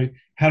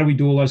 How do we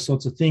do all those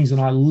sorts of things? And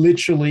I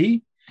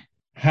literally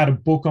had a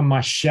book on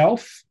my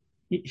shelf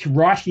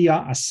right here.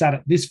 I sat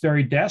at this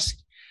very desk,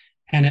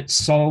 and it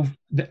solved.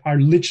 I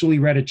literally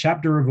read a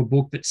chapter of a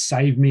book that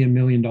saved me $1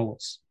 million.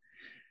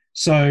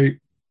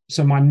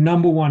 So my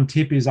number one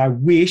tip is, I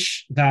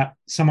wish that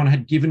someone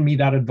had given me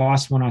that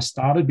advice when I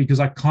started, because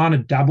I kind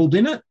of dabbled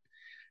in it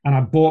and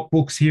I bought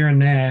books here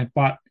and there.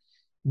 But,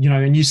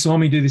 and you saw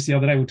me do this the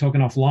other day, we're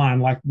talking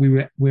offline, like we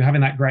were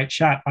having that great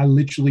chat. I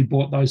literally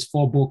bought those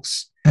 4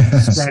 books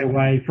straight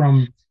away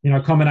from, a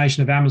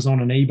combination of Amazon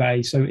and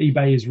eBay. So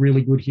eBay is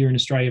really good here in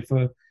Australia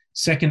for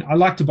I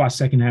like to buy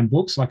secondhand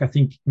books. Like, I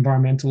think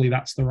environmentally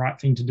that's the right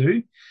thing to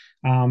do.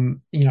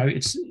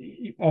 It's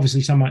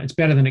obviously it's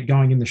better than it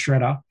going in the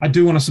shredder. I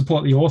do want to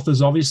support the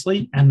authors,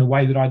 obviously. And the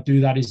way that I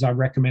do that is I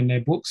recommend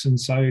their books. And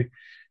so,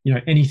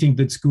 anything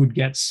that's good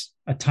gets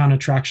a ton of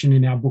traction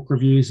in our book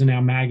reviews and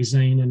our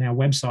magazine and our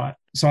website.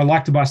 So I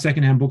like to buy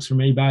secondhand books from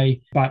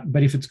eBay, but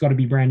if it's got to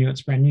be brand new,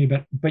 it's brand new.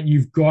 But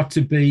you've got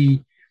to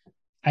be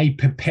a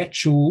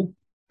perpetual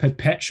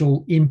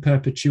in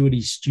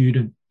perpetuity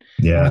student.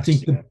 Yeah. And I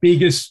think the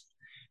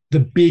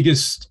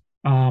biggest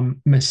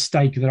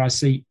mistake that I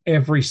see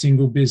every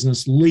single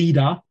business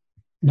leader,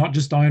 not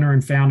just owner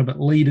and founder, but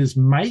leaders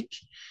make,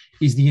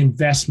 is the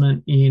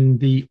investment in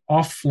the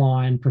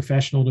offline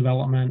professional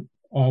development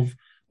of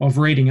of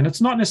reading. And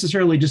it's not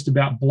necessarily just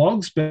about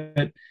blogs,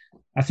 but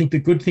I think the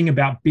good thing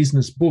about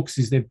business books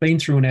is they've been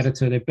through an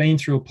editor, they've been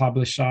through a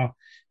publisher,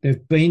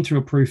 they've been through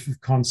a proof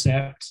of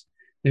concept,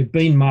 they've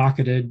been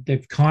marketed,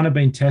 they've kind of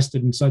been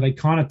tested. And so they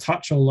kind of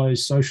touch all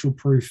those social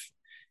proof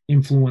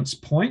influence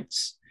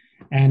points.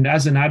 And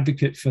as an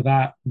advocate for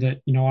that,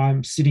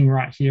 I'm sitting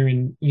right here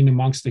in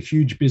amongst a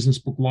huge business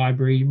book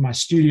library. My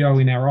studio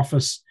in our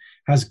office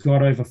has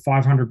got over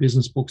 500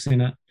 business books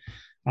in it.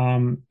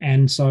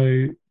 And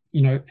so,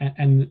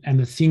 and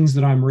the things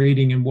that I'm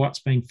reading and what's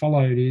being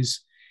followed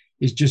is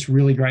just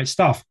really great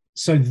stuff.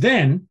 So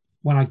then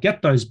when I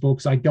get those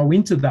books, I go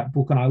into that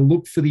book and I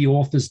look for the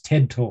author's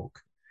TED Talk.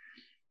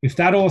 If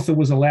that author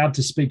was allowed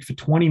to speak for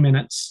 20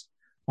 minutes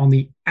on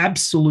the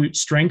absolute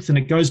strength, and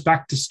it goes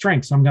back to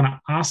strengths, I'm going to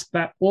ask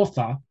that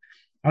author.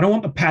 I don't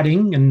want the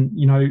padding, and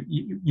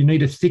you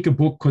need a thicker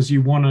book because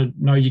you want to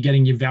know you're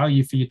getting your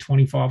value for your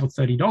 $25 or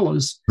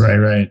 $30.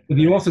 Right. But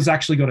the author's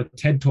actually got a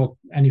TED Talk,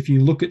 and if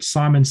you look at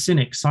Simon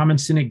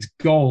Sinek's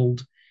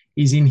gold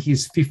is in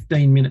his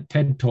 15-minute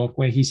TED Talk,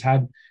 where he's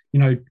had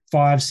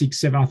 5, 6,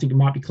 7, I think it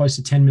might be close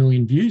to 10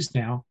 million views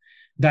now.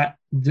 That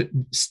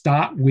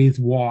start with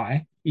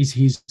why is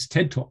his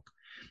TED Talk,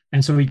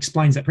 and so he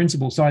explains that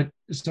principle. So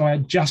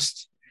I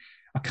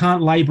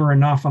can't labor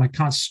enough and I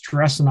can't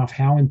stress enough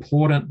how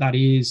important that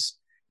is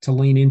to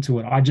lean into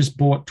it. I just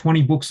bought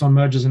 20 books on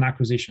mergers and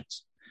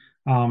acquisitions.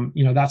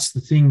 That's the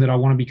thing that I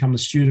want to become the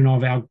student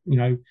of.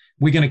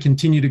 We're going to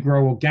continue to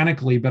grow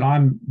organically, but I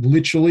am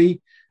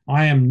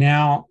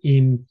now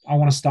I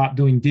want to start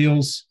doing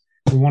deals.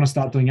 We want to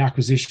start doing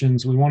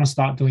acquisitions. We want to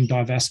start doing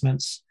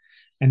divestments.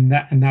 And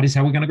that is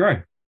how we're going to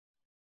grow.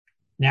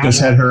 Now,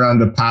 just had her on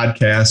the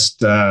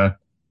podcast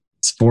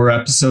 4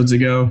 episodes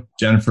ago,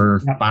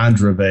 Jennifer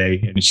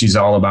Bondrave, and she's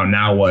all about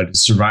now what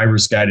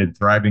Survivor's Guide to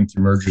Thriving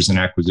Through Mergers and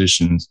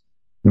Acquisitions.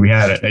 And we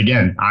had it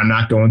again. I'm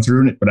not going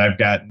through it, but I've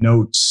got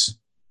notes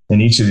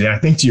in each of the. I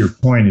think to your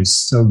point is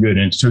so good,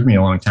 and it took me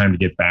a long time to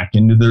get back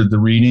into the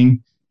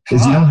reading,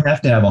 because you don't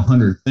have to have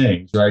 100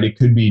 things, right? It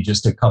could be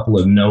just a couple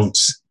of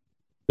notes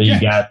that you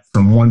got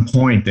from one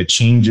point that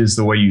changes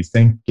the way you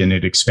think, and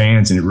it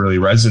expands and it really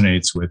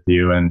resonates with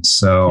you. And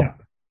so.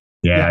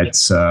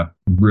 It's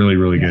really,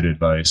 really good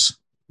advice.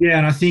 Yeah,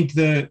 and I think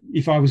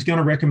if I was going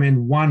to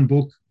recommend one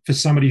book for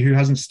somebody who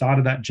hasn't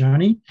started that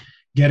journey,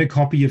 get a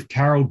copy of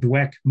Carol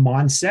Dweck,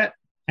 Mindset,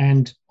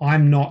 and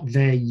I'm not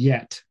there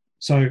yet.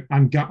 So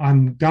I'm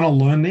going to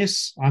learn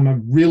this. I'm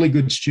a really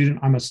good student.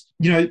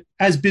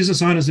 As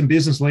business owners and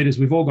business leaders,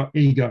 we've all got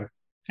ego.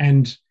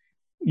 And,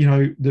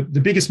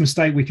 the biggest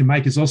mistake we can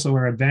make is also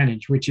our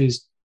advantage, which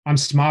is I'm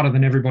smarter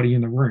than everybody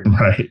in the room.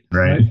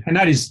 Right. And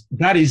that is,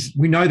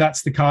 we know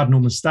that's the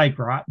cardinal mistake,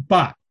 right?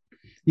 But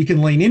you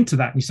can lean into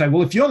that and you say,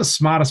 well, if you're the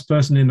smartest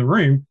person in the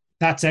room,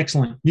 that's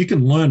excellent. You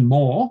can learn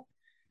more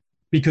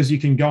because you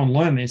can go and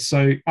learn this.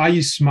 So are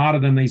you smarter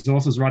than these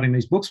authors writing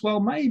these books? Well,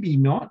 maybe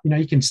not.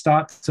 You can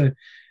start to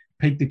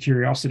pique the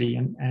curiosity.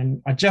 And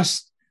I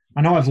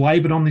know I've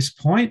labored on this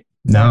point.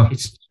 No,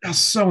 it's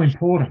just so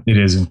important. It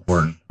is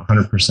important.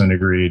 100%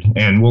 agreed.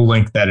 And we'll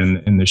link that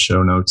in the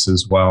show notes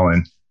as well.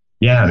 And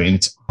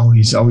it's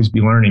always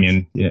be learning.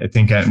 And I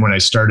think when I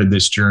started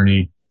this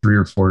journey 3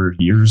 or 4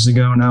 years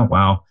ago now,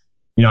 wow,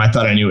 I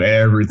thought I knew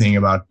everything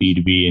about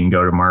B2B and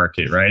go to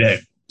market, right?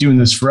 I've doing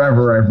this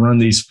forever. I've run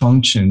these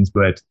functions,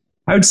 but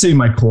I would say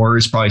my core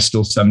is probably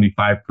still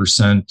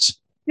 75%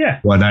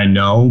 what I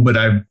know. But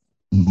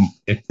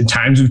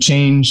times have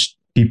changed.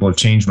 People have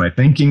changed my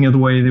thinking of the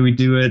way that we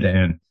do it.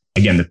 And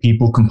again, the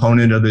people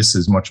component of this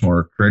is much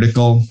more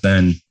critical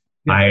than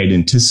I had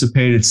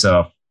anticipated.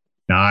 So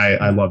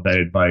I love that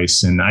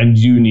advice, and I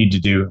do need to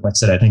do. Like I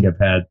said, I think I've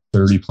had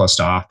 30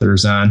 plus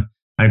authors on.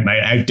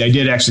 I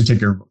did actually take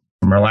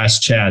from our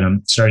last chat.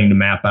 I'm starting to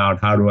map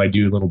out how do I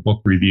do a little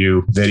book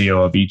review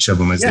video of each of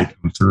them as they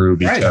come through,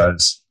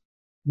 because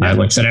like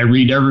I said, I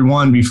read every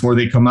one before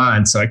they come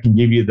on, so I can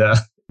give you at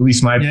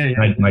least my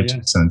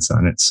 2 cents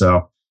on it.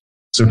 So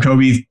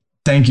Kobe,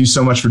 thank you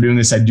so much for doing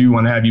this. I do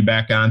want to have you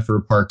back on for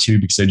a part 2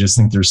 because I just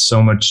think there's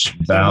so much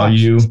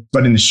value.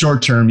 But in the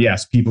short term,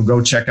 yes, people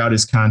go check out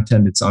his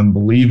content. It's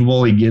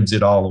unbelievable. He gives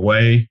it all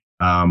away,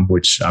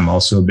 which I'm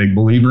also a big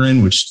believer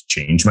in, which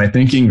changed my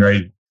thinking,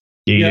 right?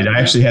 Gated. I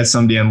actually had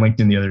somebody on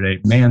LinkedIn the other day,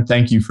 man,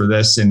 thank you for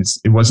this. And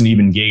it wasn't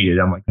even gated.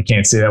 I'm like, I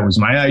can't say that was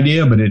my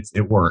idea, but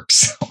it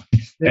works.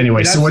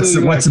 Anyway, so what's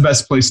the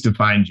best place to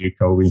find you,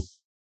 Kobe?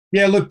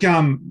 Yeah, look,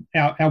 our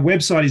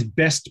website is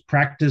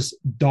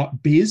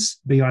bestpractice.biz,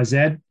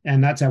 B-I-Z,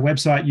 and that's our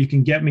website. You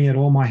can get me at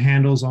all my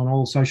handles on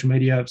all social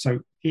media.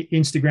 So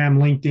Instagram,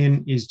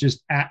 LinkedIn is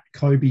just at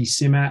Kobe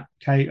Simat,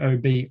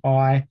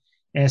 KOBISIMMAT.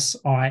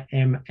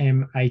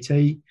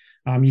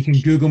 You can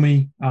Google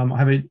me. I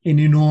have an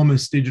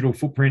enormous digital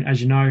footprint,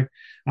 as you know.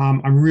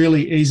 I'm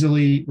really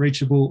easily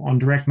reachable on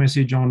direct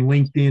message on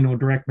LinkedIn or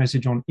direct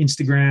message on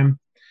Instagram.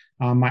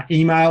 My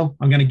email,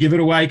 I'm going to give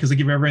it away because I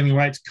give everything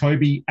away. It's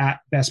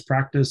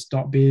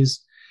kobe@bestpractice.biz.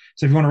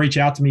 So if you want to reach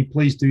out to me,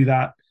 please do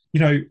that.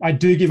 I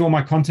do give all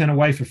my content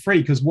away for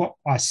free because what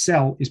I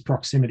sell is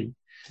proximity.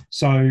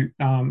 So,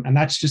 and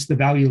that's just the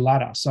value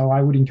ladder. So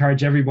I would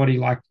encourage everybody,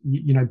 like,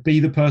 be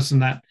the person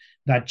that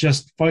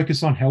just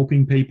focus on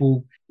helping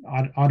people.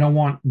 I don't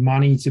want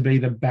money to be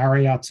the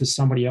barrier to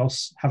somebody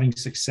else having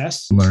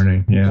success.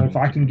 Learning, yeah. So if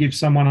I can give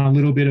someone a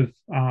little bit of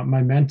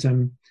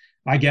momentum,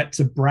 I get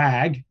to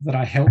brag that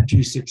I helped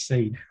you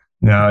succeed.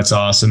 No, it's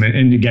awesome.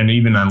 And again,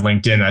 even on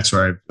LinkedIn, that's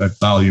where I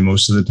follow you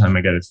most of the time.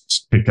 I got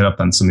to pick it up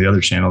on some of the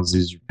other channels.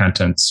 Your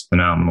content's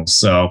phenomenal.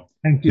 So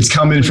it's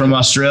coming from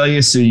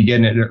Australia. So you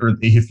get it, or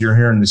if you're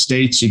here in the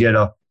States, you get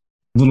a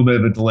little bit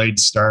of a delayed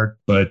start,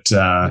 but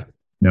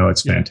no,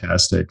 it's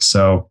fantastic.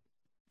 So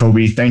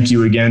Kobe, thank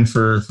you again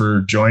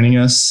for joining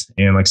us.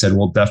 And like I said,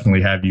 we'll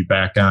definitely have you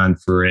back on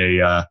for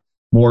a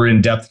more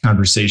in-depth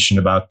conversation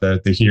about the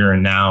here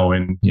and now,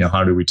 and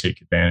how do we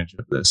take advantage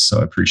of this. So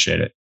I appreciate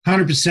it.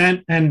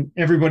 100%. And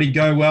everybody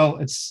go well.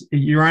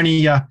 You're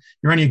only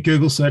a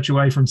Google search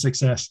away from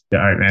success. All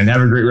right, man.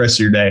 Have a great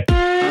rest of your day.